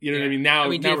 you know what I mean?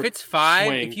 Now, if it's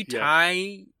 5,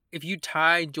 if you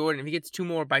tie Jordan, if he gets 2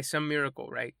 more by some miracle,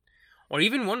 right? Or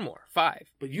even 1 more,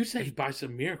 5. But you say by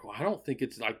some miracle. I don't think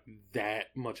it's, like,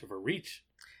 that much of a reach.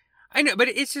 I know, but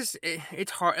it's just,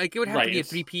 it's hard. Like, it would have to be a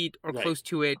 3-peat or close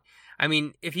to it. I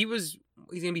mean, if he's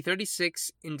going to be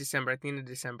 36 in December, at the end of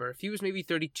December. If he was maybe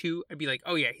 32, I'd be like,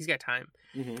 oh yeah, he's got time.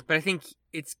 Mm-hmm. But I think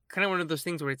it's kind of one of those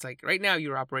things where it's like, right now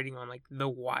you're operating on like the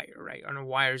wire, right? On a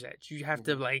wire's edge. You have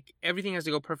to like, everything has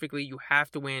to go perfectly. You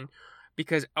have to win,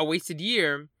 because a wasted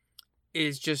year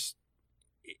is just,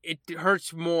 it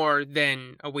hurts more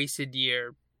than a wasted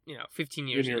year, 15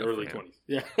 years ago. In your early 20s.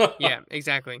 Yeah. Yeah,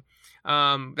 exactly.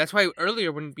 That's why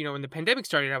earlier when the pandemic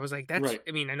started, I was like, that's, right.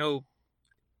 I mean, I know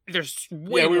there's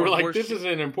way we were like, this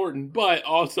isn't important, but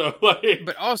also like,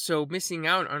 but also missing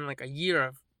out on like a year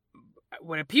of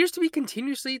what appears to be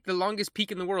continuously the longest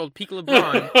peak in the world, peak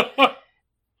LeBron,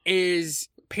 is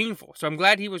painful. So I'm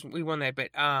glad he won that. But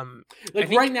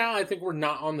right now, I think we're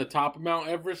not on the top of Mount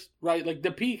Everest, right? Like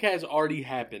the peak has already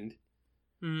happened.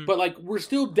 Mm. But like we're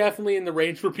still definitely in the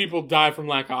range where people die from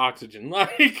lack of oxygen.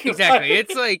 Like exactly, it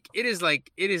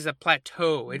is a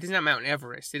plateau. It is not Mount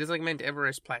Everest. It is like Mount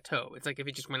Everest plateau. It's like if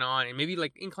it just went on and maybe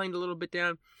like inclined a little bit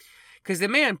down, because the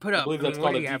man put up. I believe that's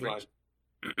called a decline.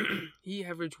 He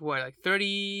averaged what, like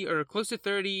 30 or close to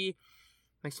 30,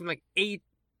 like something like 8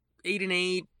 and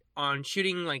 8 on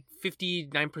shooting like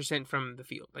 59% from the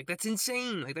field. Like that's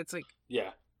insane. Like that's like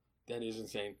that is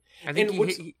insane. I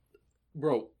think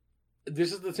bro.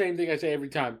 This is the same thing I say every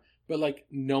time, but like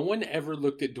no one ever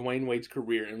looked at Dwayne Wade's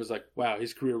career and was like, wow,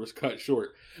 his career was cut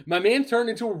short. My man turned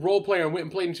into a role player and went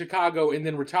and played in Chicago and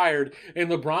then retired, and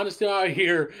LeBron is still out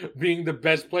here being the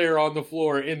best player on the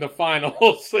floor in the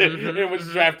finals and was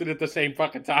drafted at the same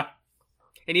fucking time.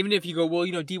 And even if you go, well,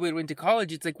 D-Wade went to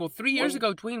college, it's like, well, 3 years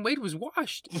ago, Dwayne Wade was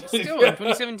washed still in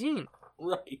 2017.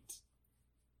 Right.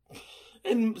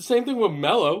 And same thing with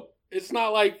Melo. It's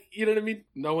not like, you know what I mean?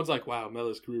 No one's like, wow,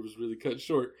 Melo's career was really cut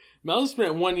short. Melo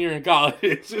spent 1 year in college.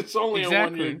 It's only a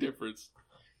 1 year difference.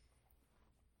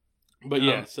 But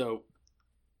yeah, so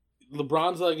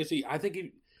LeBron's legacy, I think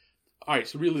all right,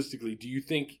 so realistically,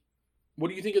 what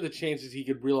do you think of the chances he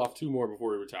could reel off 2 more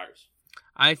before he retires?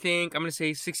 I think I'm going to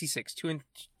say 66, 2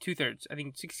 2/3. I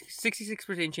think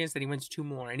 66% chance that he wins 2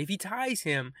 more. And if he ties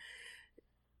him,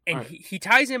 and Right. he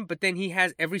ties him, but then he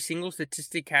has every single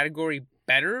statistic category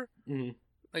better. Mhm.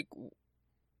 Like,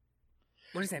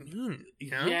 what does that mean?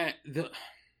 You know? Yeah,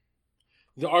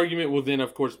 the argument will then,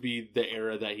 of course, be the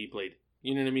era that he played.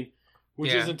 You know what I mean?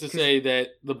 Which Yeah, isn't to 'cause- say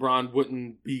that LeBron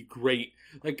wouldn't be great.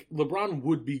 Like, LeBron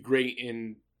would be great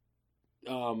in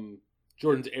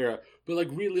Jordan's era. But, like,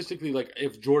 realistically, like,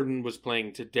 if Jordan was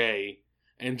playing today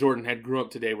and Jordan had grew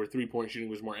up today where three-point shooting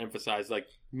was more emphasized, like,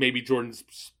 maybe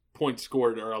Jordan's points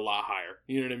scored are a lot higher.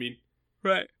 You know what I mean?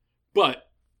 Right.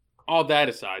 But, all that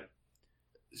aside,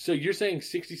 so you're saying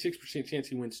 66% chance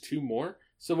he wins 2 more?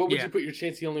 So what would Yeah. you put your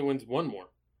chance he only wins 1 more?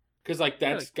 Because, like,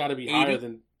 that's Like got to be 80? higher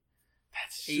than...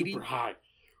 That's super 80? high.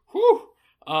 Whew!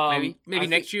 Maybe I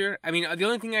next year. I mean, the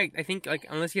only thing I think, like,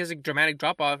 unless he has a dramatic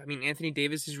drop off, I mean, Anthony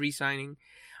Davis is re-signing.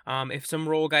 If some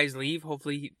role guys leave,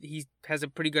 hopefully he has a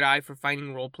pretty good eye for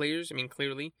finding role players. I mean,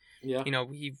 clearly, Yeah.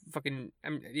 he fucking,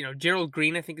 Gerald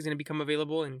Green, I think, is going to become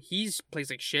available, and he's plays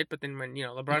like shit. But then when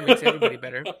LeBron makes everybody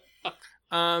better.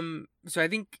 So I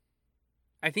think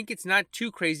it's not too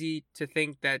crazy to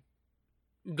think that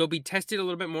they'll be tested a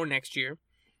little bit more next year,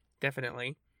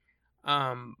 definitely.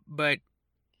 But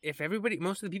if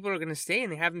most of the people are going to stay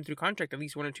and they have them through contract at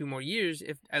least 1 or 2 more years,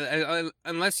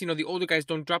 unless the older guys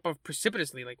don't drop off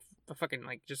precipitously, like fucking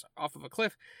like just off of a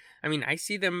cliff. I mean, I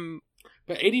see them.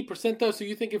 But 80% though, so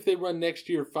you think if they run next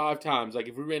year 5 times, like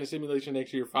if we ran a simulation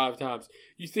next year 5 times,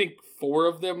 you think 4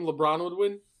 of them LeBron would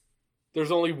win?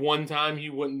 There's only 1 time he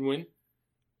wouldn't win?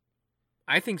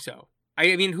 I think so.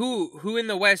 I mean, who in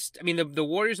the West? I mean, the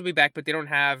Warriors will be back, but they don't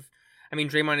have. I mean,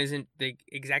 Draymond isn't the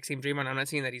exact same Draymond. I'm not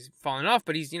saying that he's fallen off,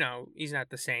 but he's he's not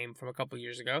the same from a couple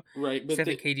years ago. Right, but Steph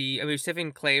and KD, I mean, Steph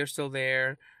and Clay are still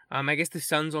there. I guess the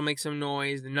Suns will make some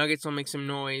noise. The Nuggets will make some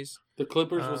noise. the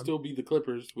Clippers will still be the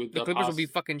Clippers. With The Clippers will be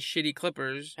fucking shitty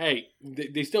Clippers. Hey,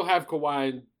 they still have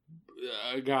Kawhi,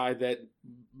 a guy that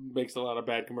makes a lot of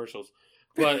bad commercials.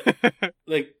 But,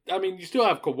 like, I mean, you still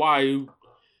have Kawhi who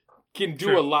can do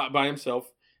Sure. a lot by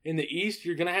himself. In the East,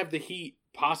 you're going to have the Heat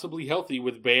possibly healthy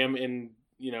with Bam and,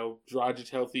 Dragic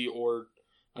healthy or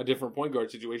a different point guard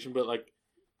situation. But, like,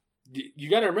 you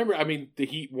got to remember, I mean, the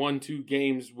Heat won 2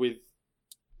 games with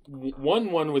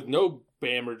one with no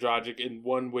Bam or Dragic and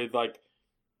one with, like,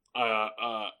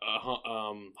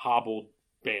 hobbled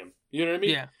Bam. You know what I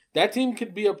mean? Yeah. That team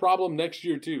could be a problem next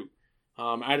year, too.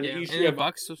 Out of the East, And you the have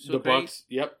Bucks. So the great. Bucks.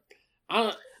 Yep.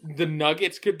 The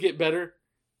Nuggets could get better.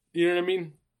 You know what I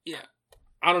mean? Yeah.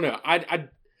 I don't know.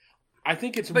 I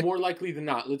think it's more likely than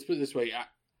not. Let's put it this way.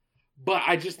 But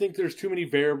I just think there's too many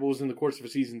variables in the course of a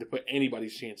season to put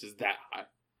anybody's chances that high.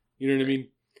 You know what I mean?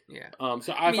 Yeah.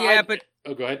 So but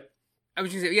oh, go ahead. I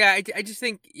was gonna say, yeah. I just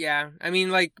think, yeah. I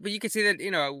mean, like, but you could say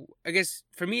that, I guess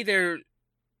for me,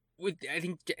 I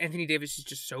think Anthony Davis is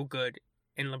just so good,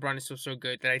 and LeBron is so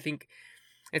good that I think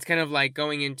it's kind of like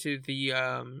going into the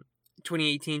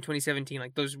 2018, 2017,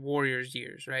 like those Warriors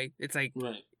years, right? It's like,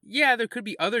 Right. yeah, there could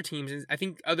be other teams, and I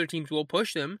think other teams will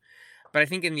push them, but I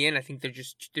think in the end, I think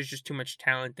there's just too much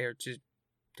talent there to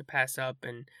pass up,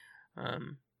 and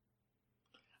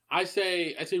I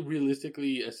say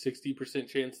realistically a 60%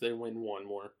 chance they win 1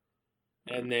 more,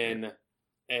 and then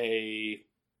a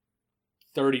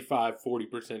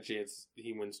 35-40% chance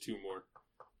he wins 2 more.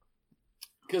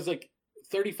 Because, like,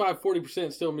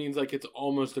 35-40% still means, like, it's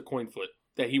almost a coin flip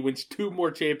that he wins 2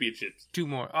 more championships. 2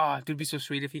 more. Oh, it'd be so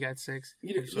sweet if he got 6.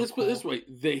 Let's put it this way.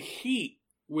 The Heat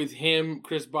with him,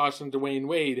 Chris Bosh, and Dwayne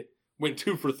Wade went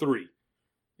 2 for 3.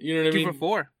 You know what I mean? 2 for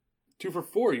 4. 2 for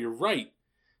 4, you're right.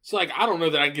 So, like, I don't know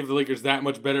that I give the Lakers that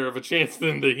much better of a chance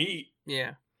than the Heat.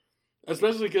 Yeah.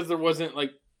 Especially because there wasn't,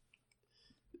 like,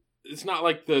 it's not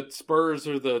like the Spurs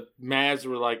or the Mavs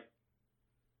were, like,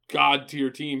 god tier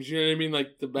teams. You know what I mean?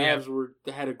 Like, the Mavs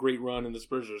had a great run and the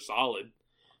Spurs are solid.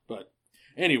 But,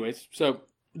 anyways, so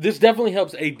this definitely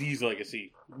helps AD's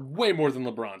legacy way more than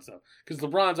LeBron's, though. Because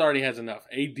LeBron's already has enough.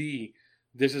 AD,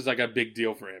 this is, like, a big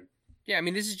deal for him. Yeah, I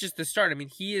mean, this is just the start. I mean,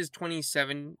 he is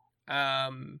 27.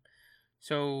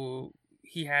 So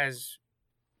he has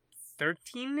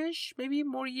 13-ish, maybe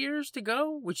more years to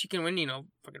go, which he can win,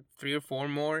 fucking 3 or 4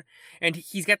 more. And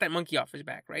he's got that monkey off his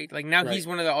back, right? Like, now he's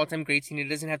one of the all-time greats, and it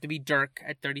doesn't have to be Dirk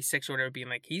at 36 or whatever being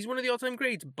like, he's one of the all-time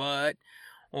greats, but,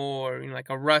 or, like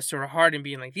a Russ or a Harden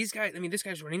being like, these guys, I mean, this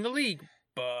guy's running the league,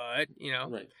 but,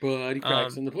 Right. But he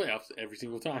cracks in the playoffs every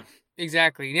single time.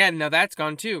 Exactly. Yeah, now that's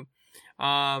gone too.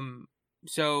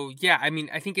 So, yeah, I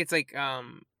mean, I think it's like,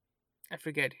 I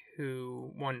forget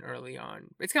who won early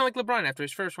on. It's kind of like LeBron after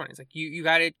his first one. It's like, you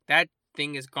got it. That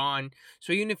thing is gone.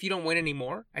 So even if you don't win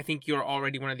anymore, I think you're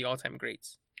already one of the all-time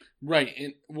greats. Right,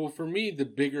 and well, for me, the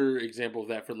bigger example of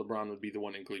that for LeBron would be the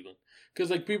one in Cleveland, because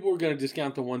like people were gonna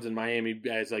discount the ones in Miami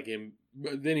as like him,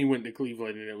 but then he went to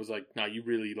Cleveland, and it was like, no, you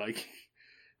really like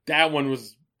that one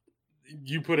was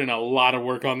you put in a lot of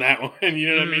work on that one. You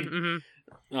know what I mean?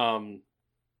 Mm-hmm.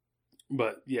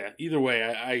 But yeah, either way,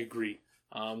 I agree.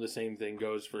 The same thing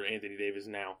goes for Anthony Davis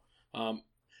now.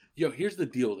 Here's the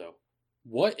deal though.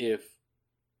 What if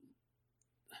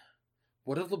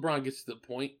LeBron gets to the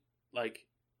point like,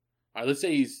 all right, let's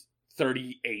say he's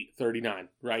 38, 39,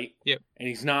 right? Yep. And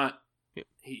he's not. Yep.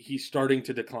 He's starting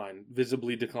to decline,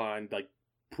 visibly decline, like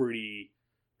pretty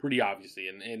obviously,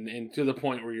 and to the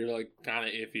point where you're like kind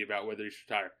of iffy about whether he should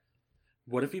retire.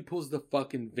 What if he pulls the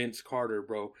fucking Vince Carter,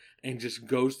 bro, and just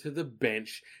goes to the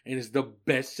bench and is the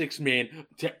best sixth man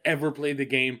to ever play the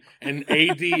game, and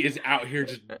AD is out here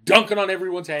just dunking on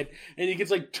everyone's head, and he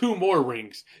gets like 2 more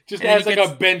rings, just as like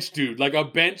a bench dude, like a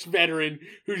bench veteran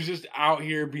who's just out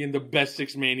here being the best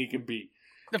sixth man he can be.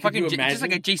 The fucking just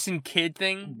like a Jason Kidd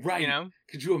thing, right? You know?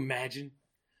 Could you imagine?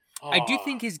 I do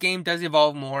think his game does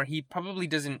evolve more. He probably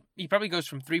doesn't. He probably goes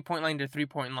from 3-point line to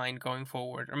 3-point line going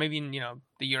forward, or maybe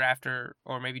the year after,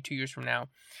 or maybe 2 years from now.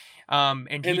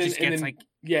 And he just gets like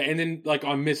and then like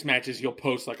on mismatches he'll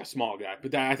post like a small guy,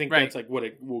 but I think that's like what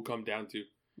it will come down to.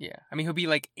 Yeah, I mean he'll be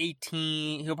like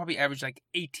 18. He'll probably average like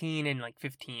 18 and like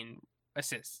 15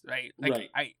 assists, right?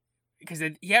 Like because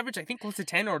he averaged I think close to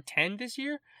 10 or 10 this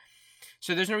year.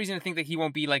 So there's no reason to think that he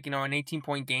won't be like, an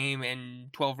 18-point game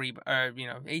and 12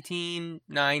 18,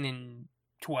 9 and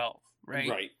 12, right?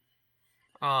 Right.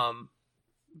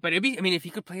 But it'd be, I mean, if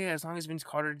he could play as long as Vince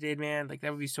Carter did, man, like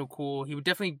that would be so cool. He would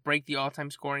definitely break the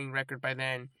all-time scoring record by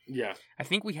then. Yeah. I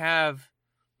think we have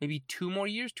maybe 2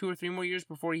 or 3 more years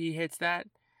before he hits that.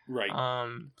 Right.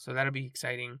 So that'll be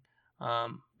exciting.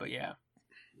 But yeah.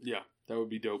 Yeah, that would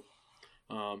be dope.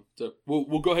 So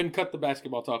we'll go ahead and cut the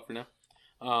basketball talk for now.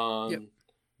 Yep.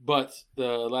 But the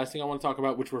last thing I want to talk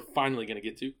about, which we're finally going to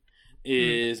get to,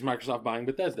 is Microsoft buying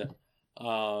Bethesda.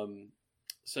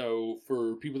 So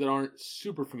for people that aren't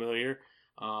super familiar,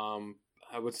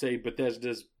 I would say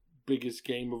Bethesda's biggest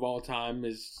game of all time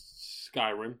is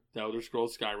Skyrim, the Elder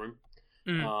Scrolls Skyrim,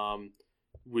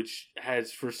 which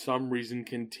has for some reason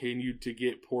continued to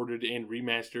get ported and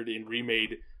remastered and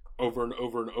remade over and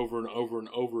over and over and over and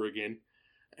over again,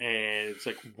 and it's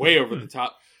like way over the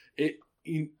top.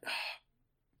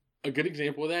 A good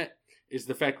example of that is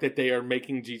the fact that they are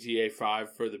making GTA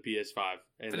 5 for the PS5.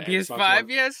 And the PS5,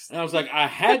 yes. And I was like, I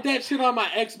had that shit on my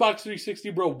Xbox 360,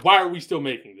 bro. Why are we still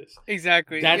making this?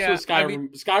 Exactly. That's what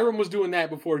Skyrim was doing that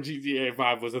before GTA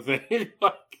 5 was a thing.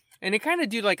 And it kind of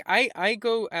do like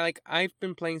I've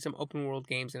been playing some open world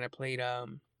games, and I played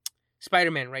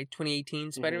Spider-Man, right?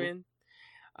 2018 Spider-Man.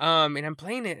 And I'm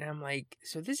playing it and I'm like,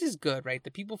 so this is good, right?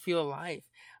 The people feel alive.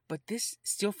 But this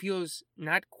still feels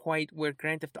not quite where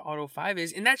Grand Theft Auto 5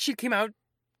 is. And that shit came out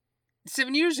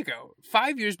 7 years ago.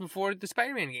 5 years before the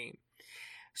Spider-Man game.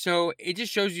 So it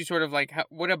just shows you sort of like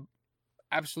what a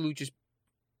absolute just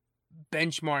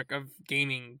benchmark of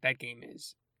gaming that game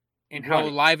is. And how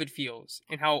alive it feels.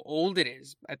 And how old it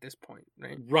is at this point,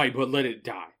 right? Right, but let it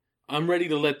die. I'm ready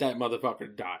to let that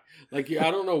motherfucker die. Like,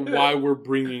 I don't know why we're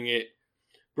bringing it.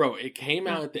 Bro, it came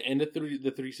out at the end of the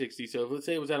 360, so let's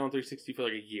say it was out on 360 for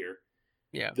like a year.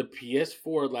 Yeah. The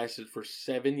PS4 lasted for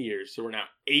 7 years, so we're now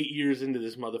 8 years into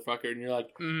this motherfucker, and you're like,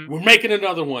 we're making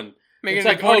another one. It's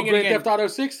like, Grand Theft Auto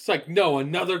 6? It's like, no,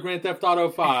 another Grand Theft Auto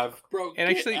 5. Bro,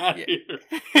 get out of here.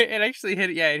 It actually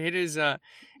hit its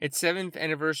 7th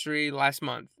anniversary last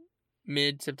month.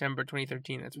 Mid-September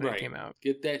 2013, that's when it came out.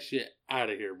 Get that shit out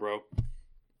of here, bro.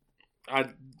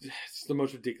 It's the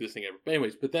most ridiculous thing ever. But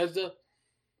anyways, Bethesda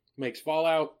makes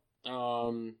Fallout. I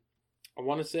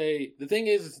want to say the thing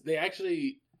is they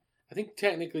actually, I think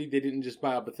technically they didn't just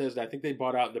buy out Bethesda. I think they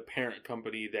bought out the parent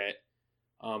company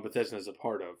that Bethesda is a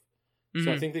part of.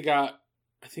 So I think they got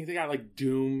like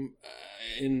Doom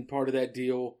in part of that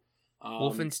deal.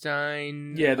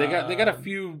 Wolfenstein. Yeah, they got a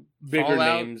few bigger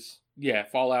Fallout. names. Yeah,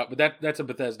 Fallout, but that's a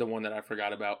Bethesda one that I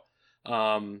forgot about.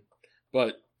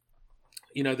 But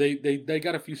they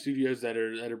got a few studios that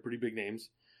are pretty big names.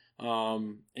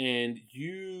 And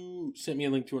you sent me a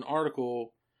link to an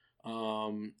article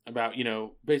about,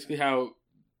 basically how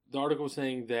the article was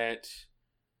saying that,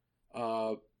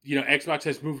 Xbox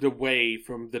has moved away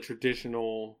from the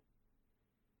traditional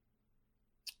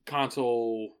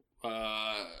console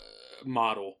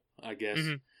model, I guess,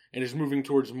 and is moving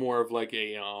towards more of like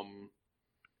a, I'm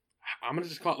going to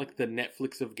just call it like the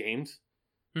Netflix of games.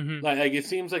 Like it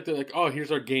seems like they're like, oh,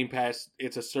 here's our Game Pass.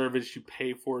 It's a service. You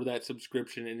pay for that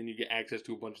subscription, and then you get access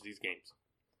to a bunch of these games.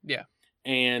 Yeah.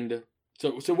 And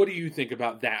So what do you think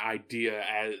about that idea?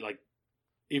 As like,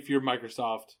 if you're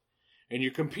Microsoft and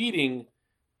you're competing,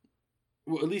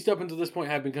 well, at least up until this point,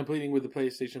 have been competing with the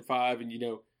PlayStation 5, and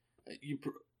you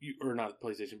or not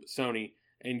PlayStation, but Sony,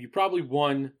 and you probably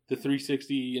won the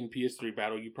 360 and PS3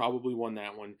 battle. You probably won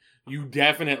that one. You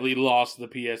definitely lost the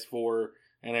PS4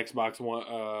 and Xbox One.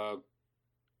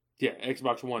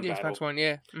 Xbox One battle. Xbox One,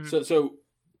 yeah. Mm-hmm. So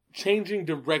changing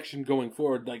direction going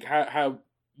forward, like how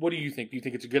what do you think? Do you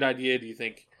think it's a good idea? Do you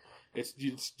think it's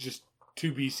just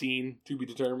to be seen, to be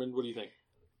determined? What do you think?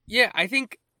 Yeah, I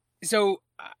think so.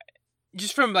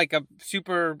 Just from like a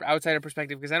super outsider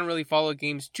perspective, because I don't really follow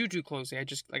games too closely. I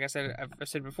just, like I said, I've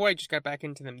said before, I just got back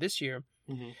into them this year.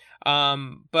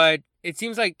 Mm-hmm. But it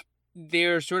seems like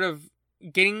they're sort of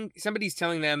somebody's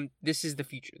telling them this is the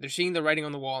future. They're seeing the writing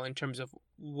on the wall in terms of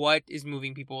what is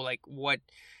moving people, like what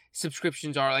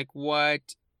subscriptions are, like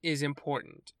what is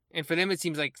important. And for them, it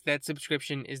seems like that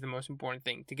subscription is the most important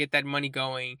thing, to get that money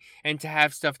going and to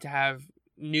have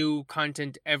new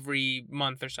content every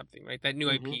month or something, right? That new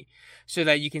IP, so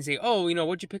that you can say, oh,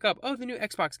 what'd you pick up? Oh, the new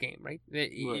Xbox game, right? The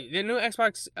new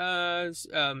Xbox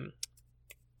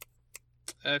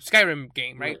Skyrim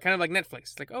game, right? Kind of like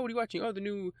Netflix. Like, oh, what are you watching? Oh, the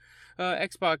new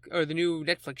Xbox, or the new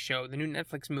Netflix show, the new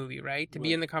Netflix movie, right? To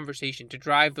be in the conversation, to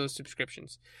drive those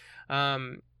subscriptions.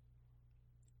 And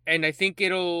I think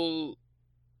it'll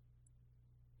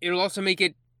also make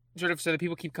it sort of so that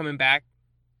people keep coming back.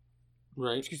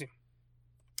 Right. Excuse me.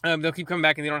 They'll keep coming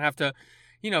back, and they don't have to,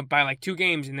 buy like 2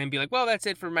 games and then be like, well, that's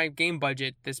it for my game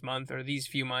budget this month or these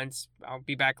few months. I'll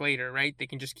be back later, right? They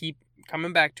can just keep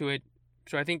coming back to it.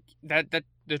 So I think that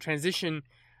the transition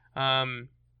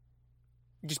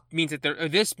just means that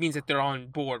this means that they're on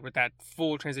board with that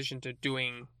full transition to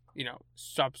doing,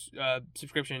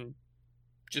 subscription,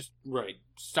 just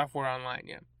software online.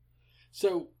 Yeah.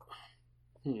 So,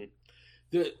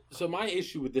 so my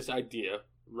issue with this idea,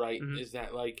 right, is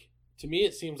that, like, to me,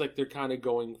 it seems like they're kind of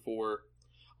going for...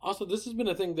 Also, this has been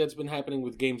a thing that's been happening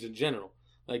with games in general.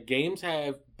 Like, games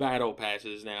have battle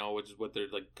passes now, which is what they're,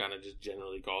 like, kind of just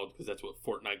generally called, because that's what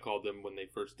Fortnite called them when they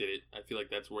first did it. I feel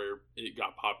like that's where it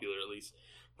got popular, at least.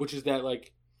 Which is that,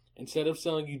 like, instead of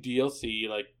selling you DLC,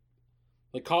 like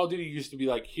Call of Duty used to be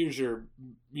like, here's your,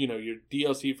 your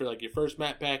DLC for, like, your first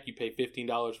map pack. You pay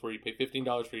 $15 for it. You pay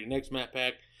 $15 for your next map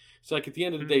pack. So, like, at the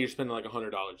end of the day, you're spending, like,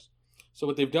 $100. So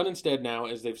what they've done instead now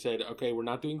is they've said, okay, we're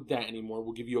not doing that anymore.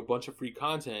 We'll give you a bunch of free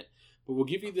content, but we'll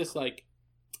give you this, like,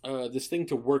 this thing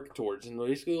to work towards. And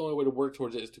basically the only way to work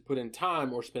towards it is to put in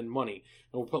time or spend money.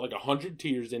 And we'll put like 100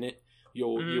 tiers in it.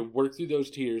 You'll work through those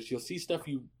tiers. You'll see stuff.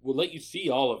 We'll let you see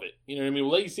all of it. You know what I mean?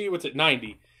 We'll let you see what's at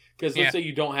 90. Because let's say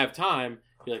you don't have time.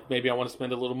 You're like, maybe I want to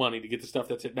spend a little money to get the stuff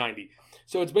that's at 90.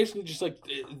 So it's basically just like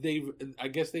I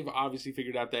guess they've obviously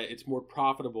figured out that it's more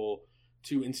profitable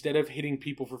to, instead of hitting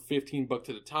people for $15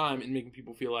 at a time and making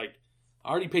people feel like, I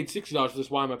already paid $60 for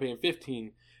this, why am I paying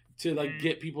 $15? To like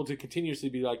get people to continuously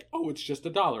be like, oh, it's just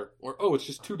 $1, or oh, it's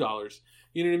just $2.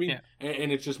 You know what I mean? Yeah.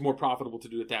 And it's just more profitable to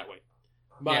do it that way.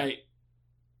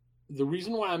 The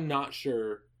reason why I'm not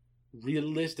sure,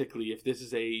 realistically, if this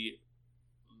is a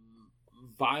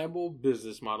viable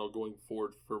business model going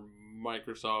forward for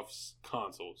Microsoft's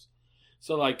consoles.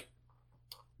 So, like,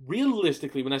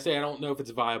 realistically, when I say I don't know if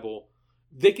it's viable,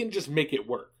 they can just make it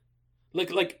work.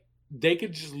 Like they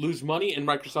could just lose money and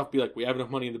Microsoft be like, we have enough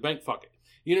money in the bank, fuck it.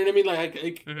 You know what I mean? Like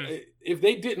if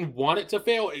they didn't want it to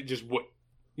fail, it just would.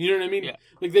 You know what I mean? Yeah.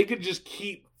 Like, they could just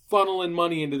keep funneling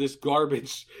money into this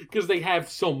garbage because they have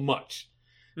so much.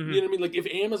 You know what I mean? Like, if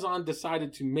Amazon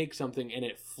decided to make something and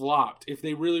it flopped, if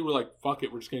they really were like, fuck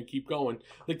it, we're just going to keep going,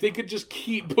 like, they could just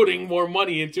keep putting more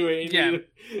money into it. And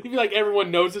it'd be like, everyone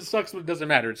knows it sucks, but it doesn't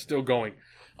matter. It's still going.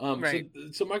 Right.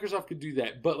 So Microsoft could do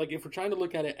that. But, like, if we're trying to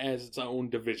look at it as its own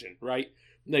division, right?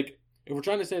 Like, if we're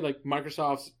trying to say, like,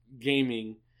 Microsoft's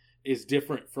gaming is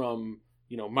different from,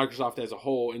 you know, Microsoft as a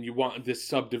whole, and you want this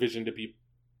subdivision to be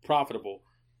profitable,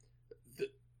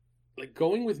 like,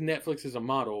 going with Netflix as a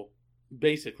model,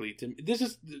 basically,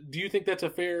 do you think that's a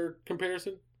fair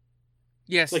comparison?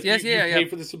 Yes, like, yes, you pay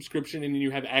for the subscription and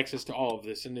you have access to all of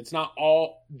this, and it's not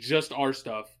all just our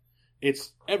stuff,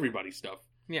 it's everybody's stuff.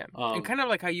 Yeah, and kind of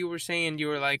like how you were saying, you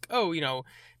were like, oh, you know,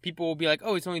 people will be like,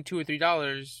 oh, it's only $2 or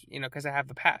 $3, you know, because I have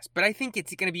the pass. But I think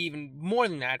it's going to be even more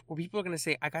than that, where people are going to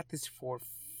say, I got this for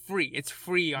free. It's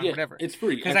free on whatever. It's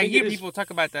free. Because I hear people talk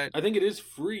about that. I think it is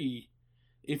free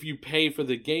if you pay for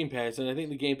the Game Pass, and I think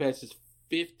the Game Pass is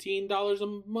 $15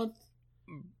 a month.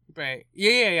 Right.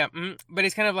 Yeah. But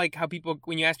it's kind of like how people,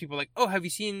 when you ask people like, oh, have you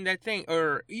seen that thing?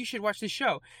 Or you should watch this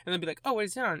show. And they'll be like, oh, what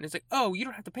is it on? And it's like, oh, you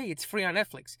don't have to pay. It's free on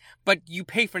Netflix. But you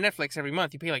pay for Netflix every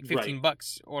month. You pay like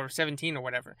 $15 or 17 or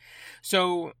whatever.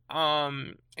 So,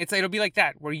 it's like, it'll be like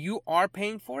that where you are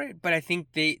paying for it. But I think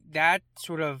that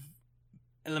sort of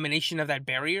elimination of that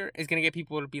barrier is going to get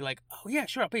people to be like, oh yeah,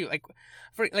 sure, I'll pay you. Like,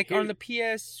 on the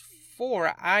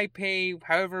PS4, I pay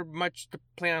however much to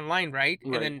play online, right?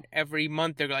 And then every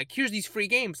month they're like, here's these free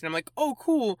games. And I'm like, oh,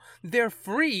 cool. They're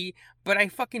free, but I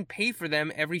fucking pay for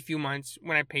them every few months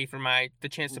when I pay for the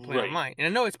chance to play online. And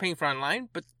I know it's paying for online,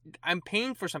 but I'm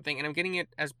paying for something and I'm getting it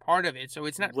as part of it. So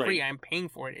it's not free. I'm paying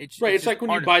for it. It's like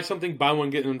when you buy something, buy one,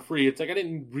 get one free. It's like I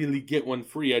didn't really get one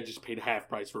free. I just paid half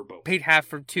price for both. Paid half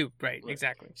for two. Right.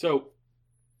 Exactly. So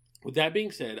with that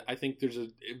being said, I think there's a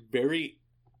very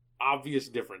obvious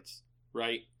difference,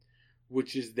 right?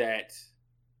 Which is that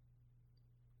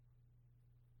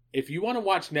if you want to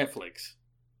watch Netflix,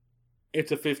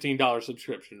 it's a $15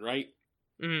 subscription, right?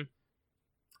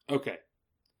 Mm-hmm. Okay.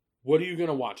 What are you going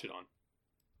to watch it on?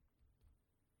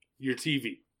 Your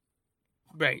TV.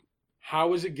 Right.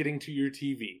 How is it getting to your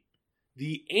TV?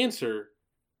 The answer,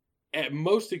 at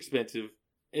most expensive,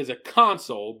 is a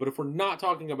console. But if we're not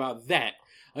talking about that,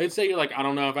 let's say you're like, I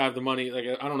don't know if I have the money. Like,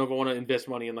 I don't know if I want to invest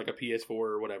money in like a PS4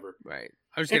 or whatever. Right.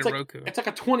 I just get a Roku. It's like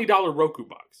a $20 Roku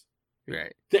box.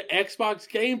 Right. The Xbox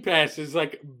Game Pass is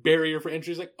like barrier for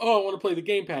entry. It's like, oh, I want to play the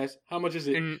Game Pass. How much is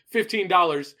it?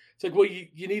 $15. It's like, well,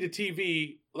 you need a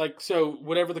TV. Like, so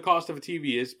whatever the cost of a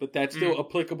TV is, but that's still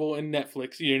applicable in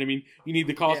Netflix. You know what I mean? You need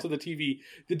the cost of the TV.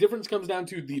 The difference comes down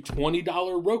to the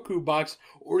 $20 Roku box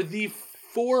or the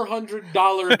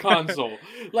 $400 console.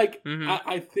 Like,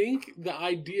 I think the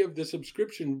idea of the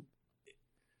subscription,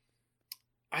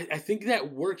 I think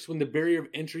that works when the barrier of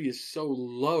entry is so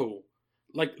low.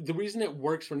 Like, the reason it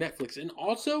works for Netflix, and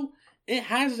also, it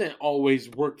hasn't always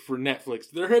worked for Netflix.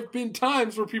 There have been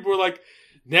times where people are like,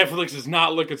 Netflix is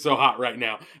not looking so hot right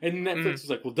now. And Netflix is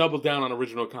like, we'll double down on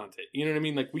original content. You know what I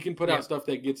mean? Like, we can put out stuff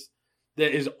that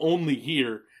is only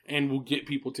here and will get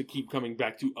people to keep coming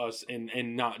back to us and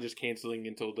not just canceling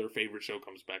until their favorite show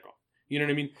comes back on. You know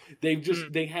what I mean?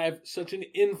 They have such an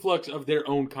influx of their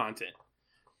own content.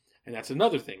 And that's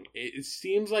another thing. It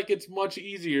seems like it's much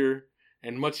easier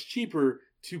and much cheaper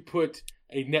to put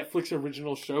a Netflix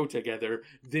original show together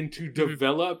than to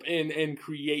develop and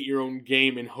create your own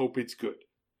game and hope it's good.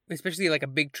 Especially like a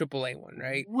big AAA one,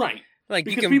 right? Right. Like,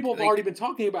 because people have already been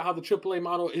talking about how the AAA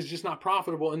model is just not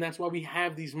profitable, and that's why we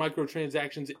have these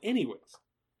microtransactions anyways.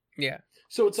 Yeah.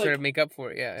 So it's sort like... of make up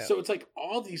for it, yeah. So it's like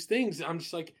all these things, I'm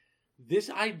just like, this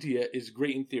idea is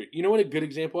great in theory. You know what a good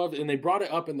example of? And they brought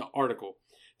it up in the article.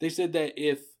 They said that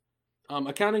if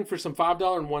accounting for some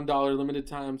 $5 and $1 limited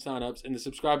time signups, and the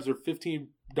subscribers are $15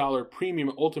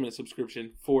 premium ultimate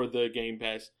subscription for the Game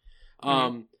Pass,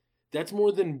 that's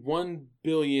more than $1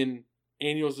 billion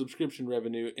annual subscription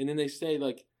revenue. And then they say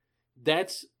like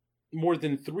that's more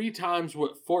than 3 times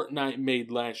what Fortnite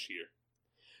made last year.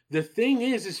 The thing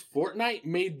is Fortnite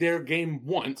made their game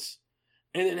once,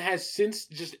 and it has since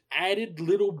just added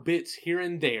little bits here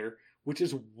and there, which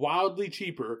is wildly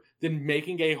cheaper than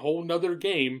making a whole nother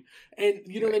game. And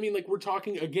you know what I mean? Like, we're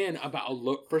talking again about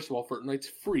first of all, Fortnite's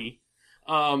free.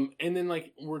 And then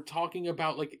like we're talking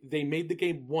about like they made the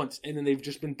game once and then they've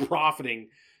just been profiting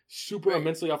super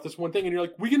immensely off this one thing. And you're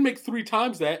like, we can make 3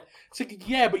 times that. It's like,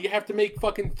 yeah, but you have to make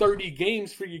fucking 30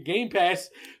 games for your Game Pass.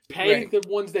 Pay the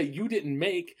ones that you didn't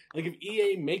make. Like, if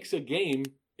EA makes a game,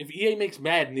 if EA makes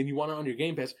Madden and you want it on your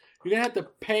Game Pass, you're going to have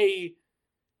to pay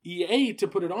EA to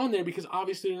put it on there, because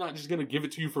obviously they're not just going to give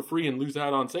it to you for free and lose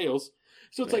out on sales.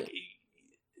 So it's like,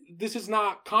 this is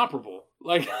not comparable.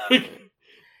 Like,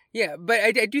 yeah, but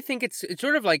I do think it's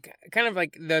sort of like kind of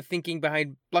like the thinking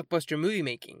behind blockbuster movie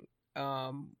making.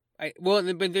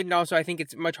 But then also I think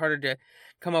it's much harder to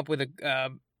come up with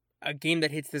a game that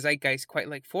hits the zeitgeist quite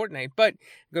like Fortnite. But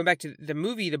going back to the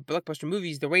blockbuster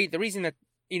movies, the reason that,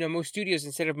 you know, most studios,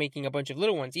 instead of making a bunch of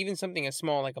little ones, even something as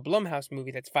small like a Blumhouse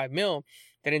movie that's $5 million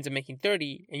that ends up making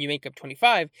 30 and you make up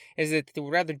 25, is that they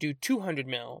would rather do 200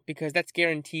 million because that's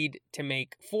guaranteed to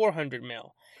make 400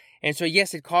 million. And so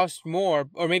yes, it costs more,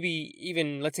 or maybe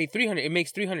even let's say 300, it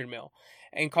makes 300 million,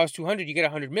 and costs 200, you get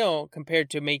 100 million, compared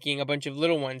to making a bunch of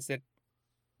little ones that,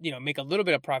 you know, make a little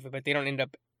bit of profit, but they don't end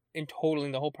up in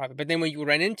totaling the whole profit. But then what you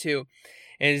run into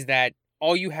is that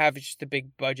all you have is just the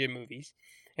big budget movies.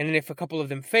 And then if a couple of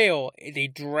them fail, they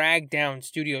drag down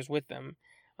studios with them.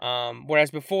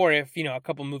 Whereas before, if, you know, a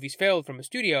couple movies failed from a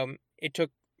studio, it took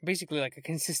basically like a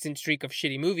consistent streak of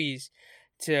shitty movies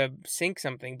to sink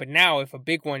something. But now if a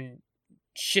big one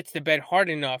shits the bed hard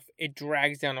enough, it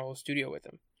drags down a whole studio with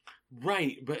them.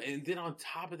 Right, but and then on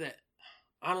top of that,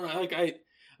 I don't know.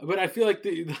 But I feel like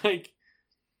the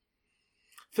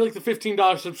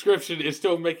 $15 subscription is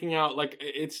still making out like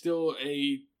it's still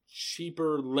a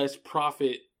cheaper, less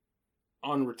profit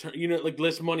on return. You know, like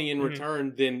less money in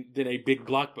return than a big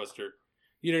blockbuster.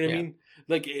 You know what I mean?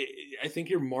 Like I think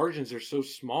your margins are so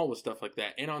small with stuff like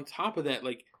that. And on top of that,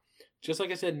 like just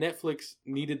like I said, Netflix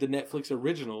needed the Netflix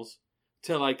originals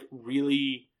to like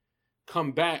really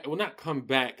come back. Well, not come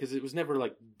back because it was never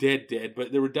like dead,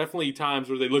 but there were definitely times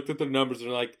where they looked at the numbers and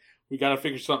they're like, we got to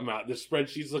figure something out. The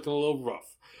spreadsheet's looking a little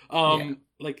rough.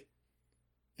 Like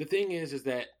the thing is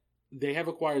that they have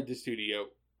acquired the studio,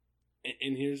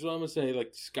 and here's what I'm gonna say: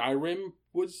 like Skyrim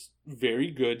was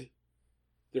very good.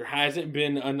 There hasn't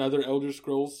been another Elder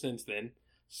Scrolls since then,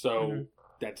 so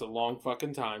that's a long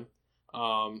fucking time.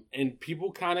 And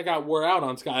people kind of got wore out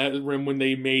on Skyrim when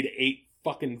they made 8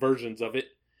 fucking versions of it.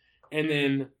 And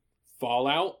then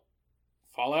Fallout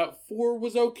 4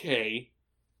 was okay.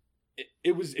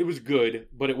 It was good,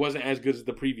 but it wasn't as good as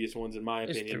the previous ones in my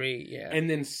opinion. 3, yeah. And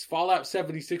then Fallout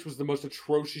 76 was the most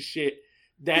atrocious shit.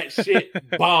 That shit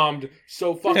bombed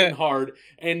so fucking hard.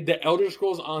 And the Elder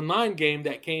Scrolls Online game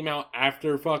that came out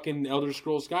after fucking Elder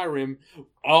Scrolls Skyrim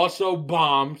also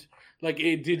bombed. Like,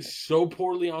 it did so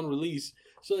poorly on release.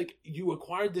 So, like, you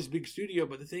acquired this big studio,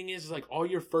 but the thing is like, all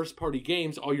your first-party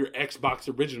games, all your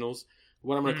Xbox originals,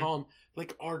 what I'm going to call them,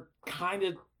 like, are kind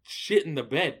of shit in the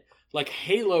bed. Like,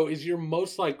 Halo is your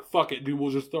most, like, fuck it, dude,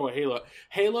 we'll just throw a Halo.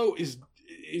 Halo is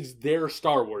their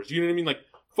Star Wars. You know what I mean? Like,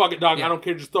 fuck it, dog, I don't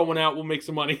care, just throw one out, we'll make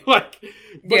some money. Like,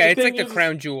 but yeah, it's like the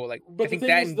crown jewel. Like, I think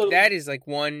that is like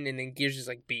 1, and then Gears is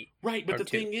like B. Right, but the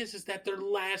 2. thing is that their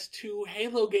last 2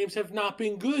 Halo games have not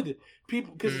been good.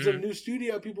 People, because it's a new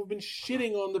studio, people have been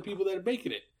shitting on the people that are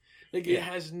making it. Like, it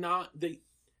has not,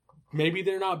 maybe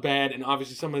they're not bad, and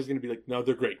obviously somebody's going to be like, no,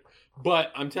 they're great.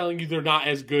 But I'm telling you, they're not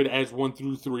as good as 1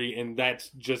 through 3, and that's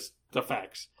just the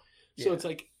facts. So it's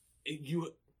like,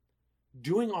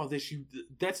 doing all this,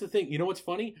 that's the thing. You know what's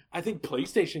funny? I think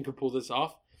PlayStation could pull this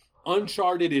off.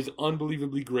 Uncharted is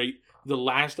unbelievably great. The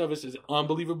Last of Us is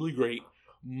unbelievably great.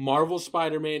 Marvel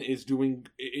Spider-Man is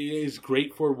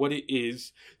great for what it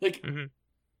is. Like,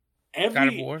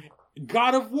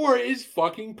 God of War is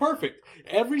fucking perfect.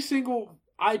 Every single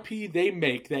IP they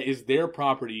make that is their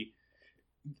property,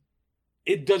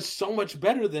 it does so much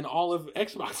better than all of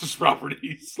Xbox's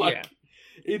properties. Like,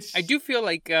 I do feel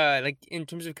like in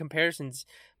terms of comparisons,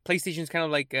 PlayStation's kind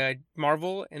of like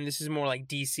Marvel, and this is more like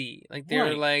DC. Like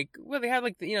they're like, well, they had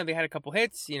they had a couple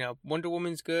hits. You know, Wonder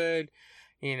Woman's good.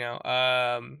 You know,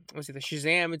 what's it? The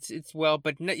Shazam. It's well,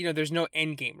 but there's no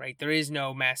end game, right? There is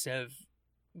no massive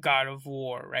God of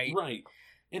War, right? Right.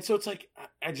 And so it's like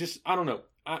I don't know.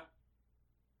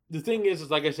 The thing is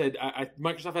like I said,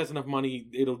 Microsoft has enough money.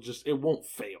 It won't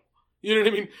fail. You know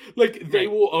what I mean? Like, they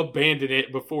will abandon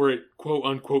it before it, quote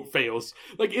unquote, fails.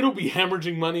 Like, it'll be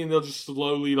hemorrhaging money and they'll just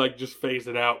slowly, like, just phase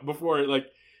it out before it, like,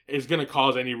 is going to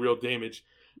cause any real damage.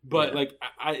 But, like,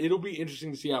 it'll be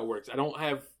interesting to see how it works. I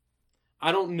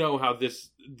don't know how this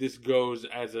goes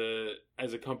as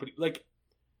a company. Like,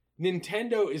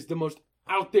 Nintendo is the most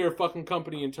out there fucking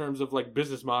company in terms of, like,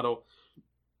 business model.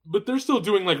 But they're still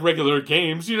doing, like, regular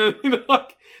games, you know what I mean?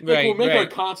 Like we'll make our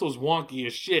consoles wonky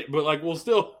as shit, but, like, we'll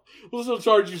still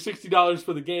charge you $60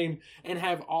 for the game and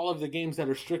have all of the games that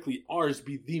are strictly ours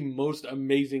be the most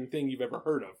amazing thing you've ever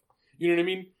heard of. You know what I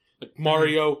mean? Like,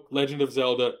 Mario, Legend of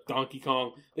Zelda, Donkey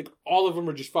Kong, like, all of them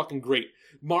are just fucking great.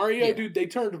 Mario, dude, they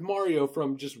turned Mario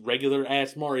from just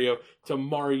regular-ass Mario to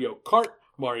Mario Kart,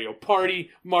 Mario Party,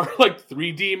 like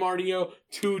 3D Mario,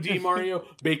 2D Mario,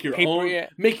 make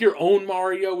your own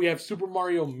Mario. We have Super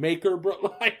Mario Maker,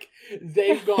 bro. Like,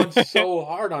 they've gone so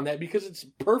hard on that because it's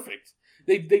perfect.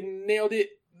 They nailed it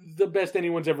the best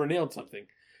anyone's ever nailed something.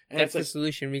 And that's the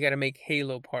solution. We got to make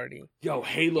Halo Party. Yo,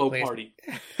 Halo Party.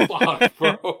 Fuck,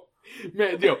 bro.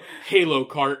 Man, Halo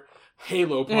Kart,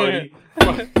 Halo Party.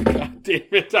 God damn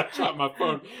it, I shot my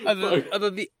phone.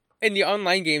 In the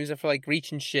online games for like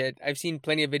Reach and shit, I've seen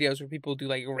plenty of videos where people do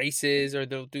like races or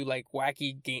they'll do like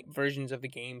wacky game versions of the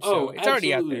game. So it's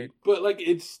already out there. But like,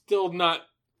 it's still not.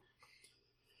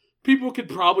 People could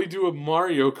probably do a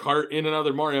Mario Kart in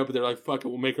another Mario, but they're like, fuck it,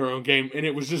 we'll make our own game. And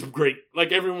it was just great.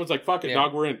 Like, everyone was like, fuck it,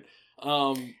 dog, we're in.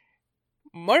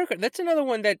 Mario Kart, that's another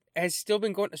one that has still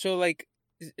been going. So like,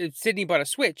 Sydney bought a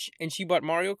Switch and she bought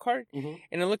Mario Kart.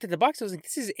 And I looked at the box, I was like,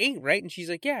 this is 8, right? And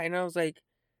she's like, yeah. And I was like,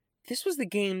 this was the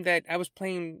game that I was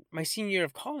playing my senior year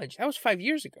of college. That was 5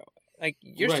 years ago. Like,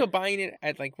 you're still buying it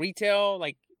at, like, retail.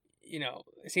 Like,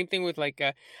 same thing with, like,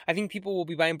 I think people will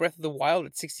be buying Breath of the Wild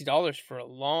at $60 for a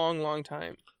long, long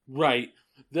time. Right.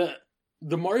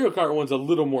 the Mario Kart one's a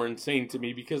little more insane to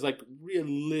me because, like,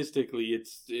 realistically,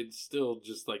 it's still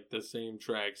just like the same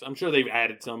tracks. I'm sure they've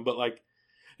added some, but like,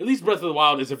 at least Breath of the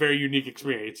Wild is a very unique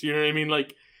experience. You know what I mean?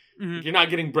 Like, you're not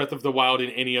getting Breath of the Wild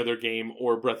in any other game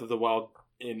or Breath of the Wild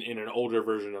in an older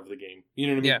version of the game. You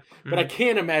know what I mean? Yeah. But I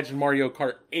can't imagine Mario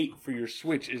Kart 8 for your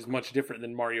Switch is much different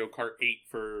than Mario Kart 8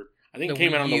 for, I think it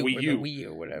came out on the Wii U. Or the Wii U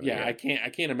or whatever. Yeah, I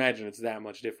can't imagine it's that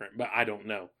much different, but I don't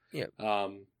know. Yeah.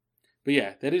 But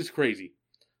yeah, that is crazy.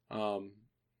 So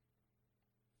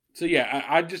yeah,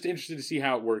 I'm just interested to see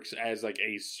how it works as like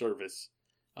a service.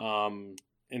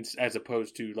 And as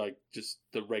opposed to like just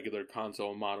the regular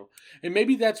console model. And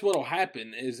maybe that's what'll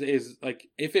happen is like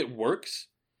if it works,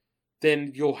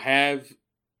 then you'll have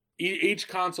each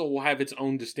console will have its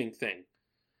own distinct thing.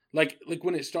 Like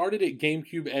when it started at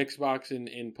GameCube, Xbox,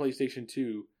 and PlayStation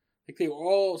 2, like they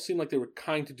all seemed like they were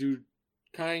kind of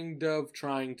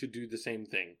trying to do the same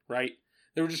thing, right?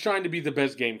 They were just trying to be the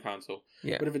best game console.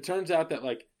 Yeah. But if it turns out that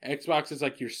like Xbox is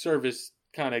like your service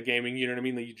kind of gaming, you know what I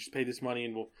mean? Like you just pay this money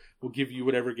and we'll give you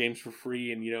whatever games for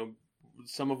free, and you know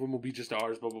some of them will be just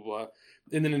ours, blah blah blah.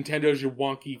 And then Nintendo's your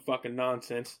wonky fucking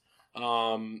nonsense.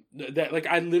 That like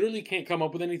I literally can't come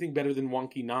up with anything better than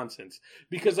wonky nonsense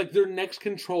because like their next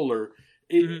controller,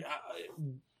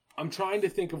 I'm trying to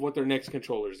think of what their next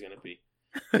controller is gonna be.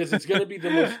 Because it's going to be the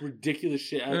most ridiculous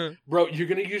shit. Bro, you're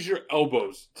going to use your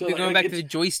elbows. You're going back to the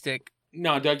joystick.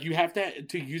 No, Doug, you have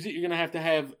to use it, you're going to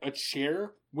have a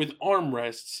chair with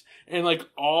armrests. And like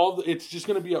it's just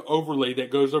going to be an overlay that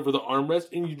goes over the armrest.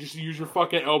 And you just use your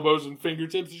fucking elbows and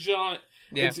fingertips and shit on it.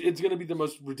 Yeah. It's going to be the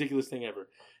most ridiculous thing ever.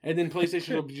 And then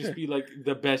PlayStation will just be like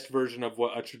the best version of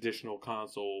what a traditional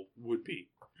console would be.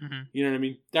 Mm-hmm. You know what I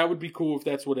mean? That would be cool if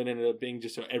that's what it ended up being,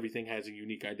 just so everything has a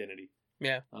unique identity.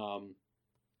 Yeah.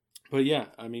 But yeah,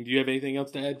 I mean, do you have anything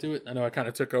else to add to it? I know I kind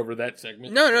of took over that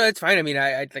segment. No, it's fine. I mean,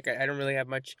 I don't really have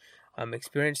much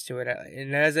experience to it,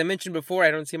 and as I mentioned before,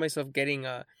 I don't see myself getting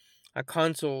a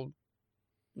console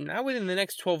not within the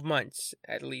next 12 months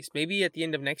at least. Maybe at the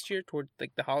end of next year, toward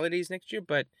like the holidays next year.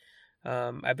 But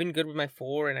I've been good with my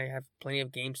 4, and I have plenty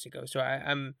of games to go. So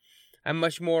I'm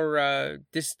much more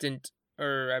distant,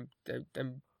 or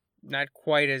I'm not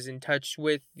quite as in touch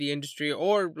with the industry,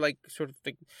 or like sort of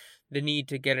the need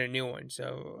to get a new one.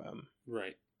 So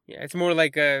right, yeah, it's more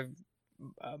like a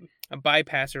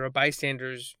bypass or a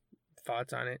bystander's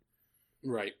thoughts on it.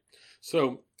 Right.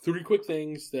 So 3 quick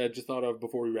things that I just thought of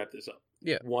before we wrap this up.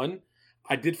 Yeah. 1,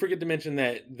 I did forget to mention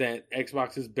that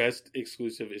Xbox's best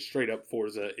exclusive is straight up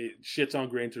Forza. It shits on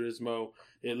Gran Turismo,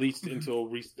 at least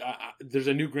until there's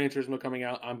a new Gran Turismo coming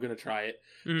out. I'm gonna try it,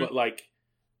 but like,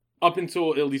 up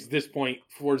until at least this point,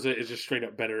 Forza is just straight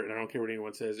up better, and I don't care what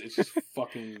anyone says. It's just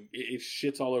fucking... It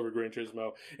shits all over Gran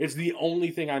Turismo. It's the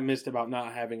only thing I missed about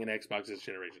not having an Xbox this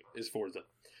generation, is Forza.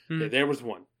 Okay, there was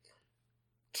 1.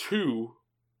 2,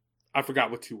 I forgot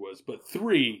what 2 was, but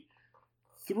 3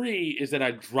 is that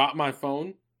I dropped my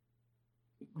phone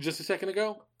just a second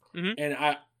ago, and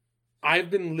I've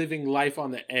been living life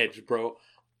on the edge, bro.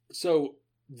 So...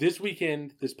 This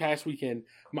past weekend,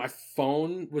 my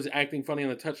phone was acting funny on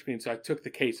the touchscreen, so I took the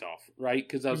case off, right?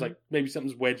 Because I was like, maybe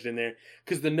something's wedged in there.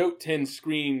 Because the Note 10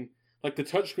 screen, like the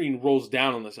touchscreen rolls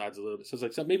down on the sides a little bit. So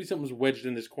it's like, maybe something's wedged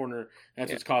in this corner. That's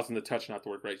what's causing the touch not to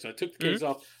work right. So I took the case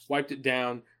off, wiped it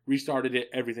down, restarted it.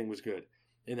 Everything was good.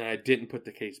 And then I didn't put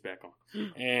the case back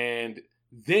on. And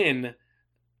then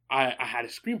I had a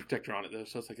screen protector on it, though.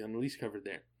 So it's like, I'm at least covered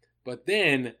there. But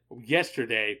then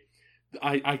yesterday...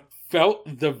 I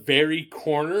felt the very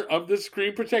corner of the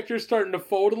screen protector starting to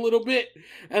fold a little bit,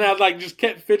 and I like just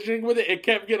kept fidgeting with it. It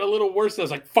kept getting a little worse. I was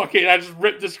like, fuck it, I just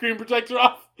ripped the screen protector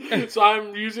off. So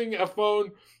I'm using a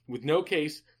phone with no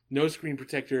case, no screen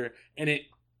protector, and it...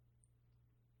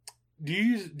 Do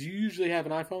you usually have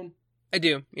an iPhone? I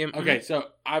do. Yeah. Okay, so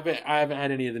I haven't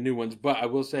had any of the new ones, but I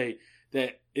will say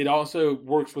that it also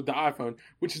works with the iPhone,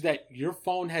 which is that your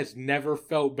phone has never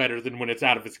felt better than when it's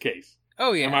out of its case.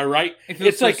 Oh yeah, am I right?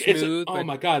 It's like smooth, oh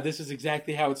my god, this is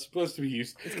exactly how it's supposed to be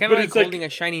used. It's kind of like holding a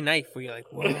shiny knife, where you're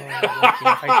like, whoa, if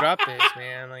I drop this,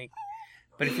 man, like,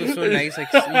 but it feels so nice. Like,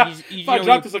 if I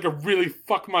drop this, like, a really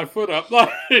fuck my foot up.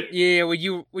 Yeah, when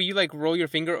you like roll your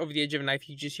finger over the edge of a knife,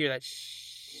 you just hear that.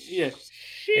 Yeah,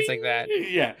 it's like that.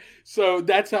 Yeah, so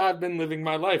that's how I've been living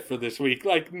my life for this week.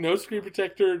 Like, no screen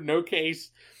protector, no case.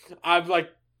 I've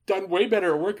like done way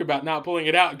better at work about not pulling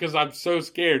it out because I'm so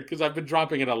scared because I've been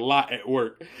dropping it a lot at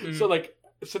work. So like,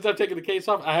 since I've taken the case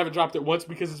off, I haven't dropped it once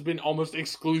because it's been almost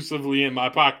exclusively in my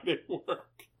pocket at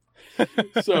work.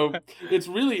 So it's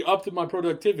really up to my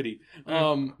productivity.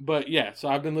 But yeah, so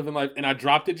I've been living life, and I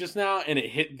dropped it just now, and it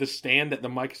hit the stand that the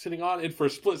mic is sitting on, and for a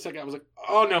split second I was like,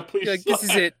 oh no, please. You're like, this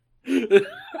is it.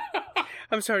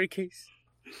 I'm sorry, Case.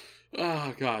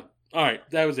 Oh God! All right,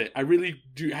 that was it. I really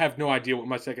do have no idea what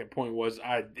my second point was.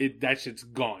 That shit's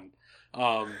gone.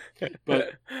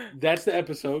 But that's the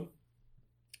episode.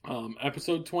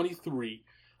 Episode 23.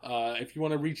 If you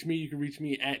want to reach me, you can reach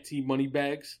me at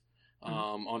tmoneybags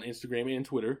on Instagram and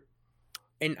Twitter.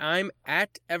 And I'm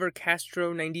at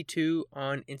evercastro92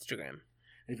 on Instagram.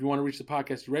 If you want to reach the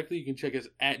podcast directly, you can check us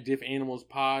at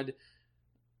diffanimalspod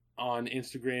on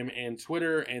Instagram and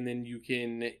Twitter, and then you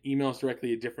can email us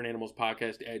directly at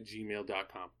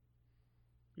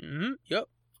differentanimalspodcast@gmail.com. Yep.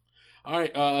 All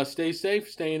right, stay safe,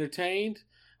 stay entertained.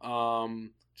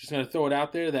 Just going to throw it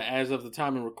out there that as of the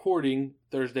time of recording,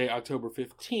 Thursday, October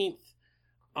 15th,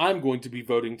 I'm going to be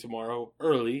voting tomorrow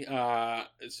early.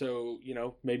 So,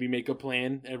 maybe make a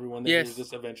plan, everyone that hears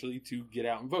this eventually, to get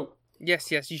out and vote.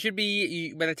 Yes. You should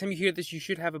be, by the time you hear this, you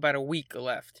should have about a week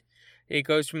left. It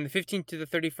goes from the 15th to the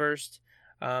 31st.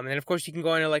 And then, of course, you can go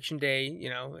on Election Day,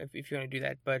 if you want to do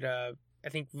that. But I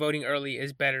think voting early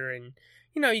is better. And,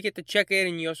 you get to check it,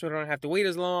 and you also don't have to wait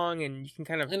as long. And you can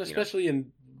kind of... And especially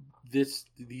in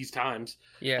these times,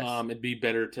 yes. It'd be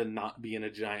better to not be in a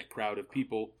giant crowd of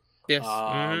people yes.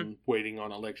 waiting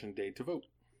on Election Day to vote.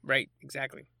 Right,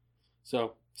 exactly.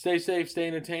 So, stay safe, stay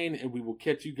entertained, and we will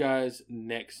catch you guys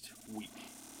next week.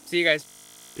 See you guys.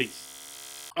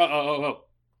 Peace. Oh.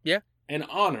 Yeah? In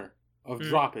honor of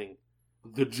dropping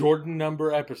the Jordan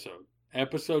number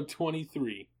episode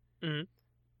 23,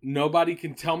 nobody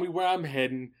can tell me where I'm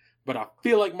heading, but I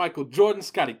feel like Michael Jordan,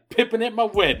 Scottie Pippen at my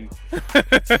wedding.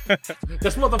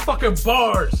 That's motherfucking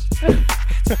bars!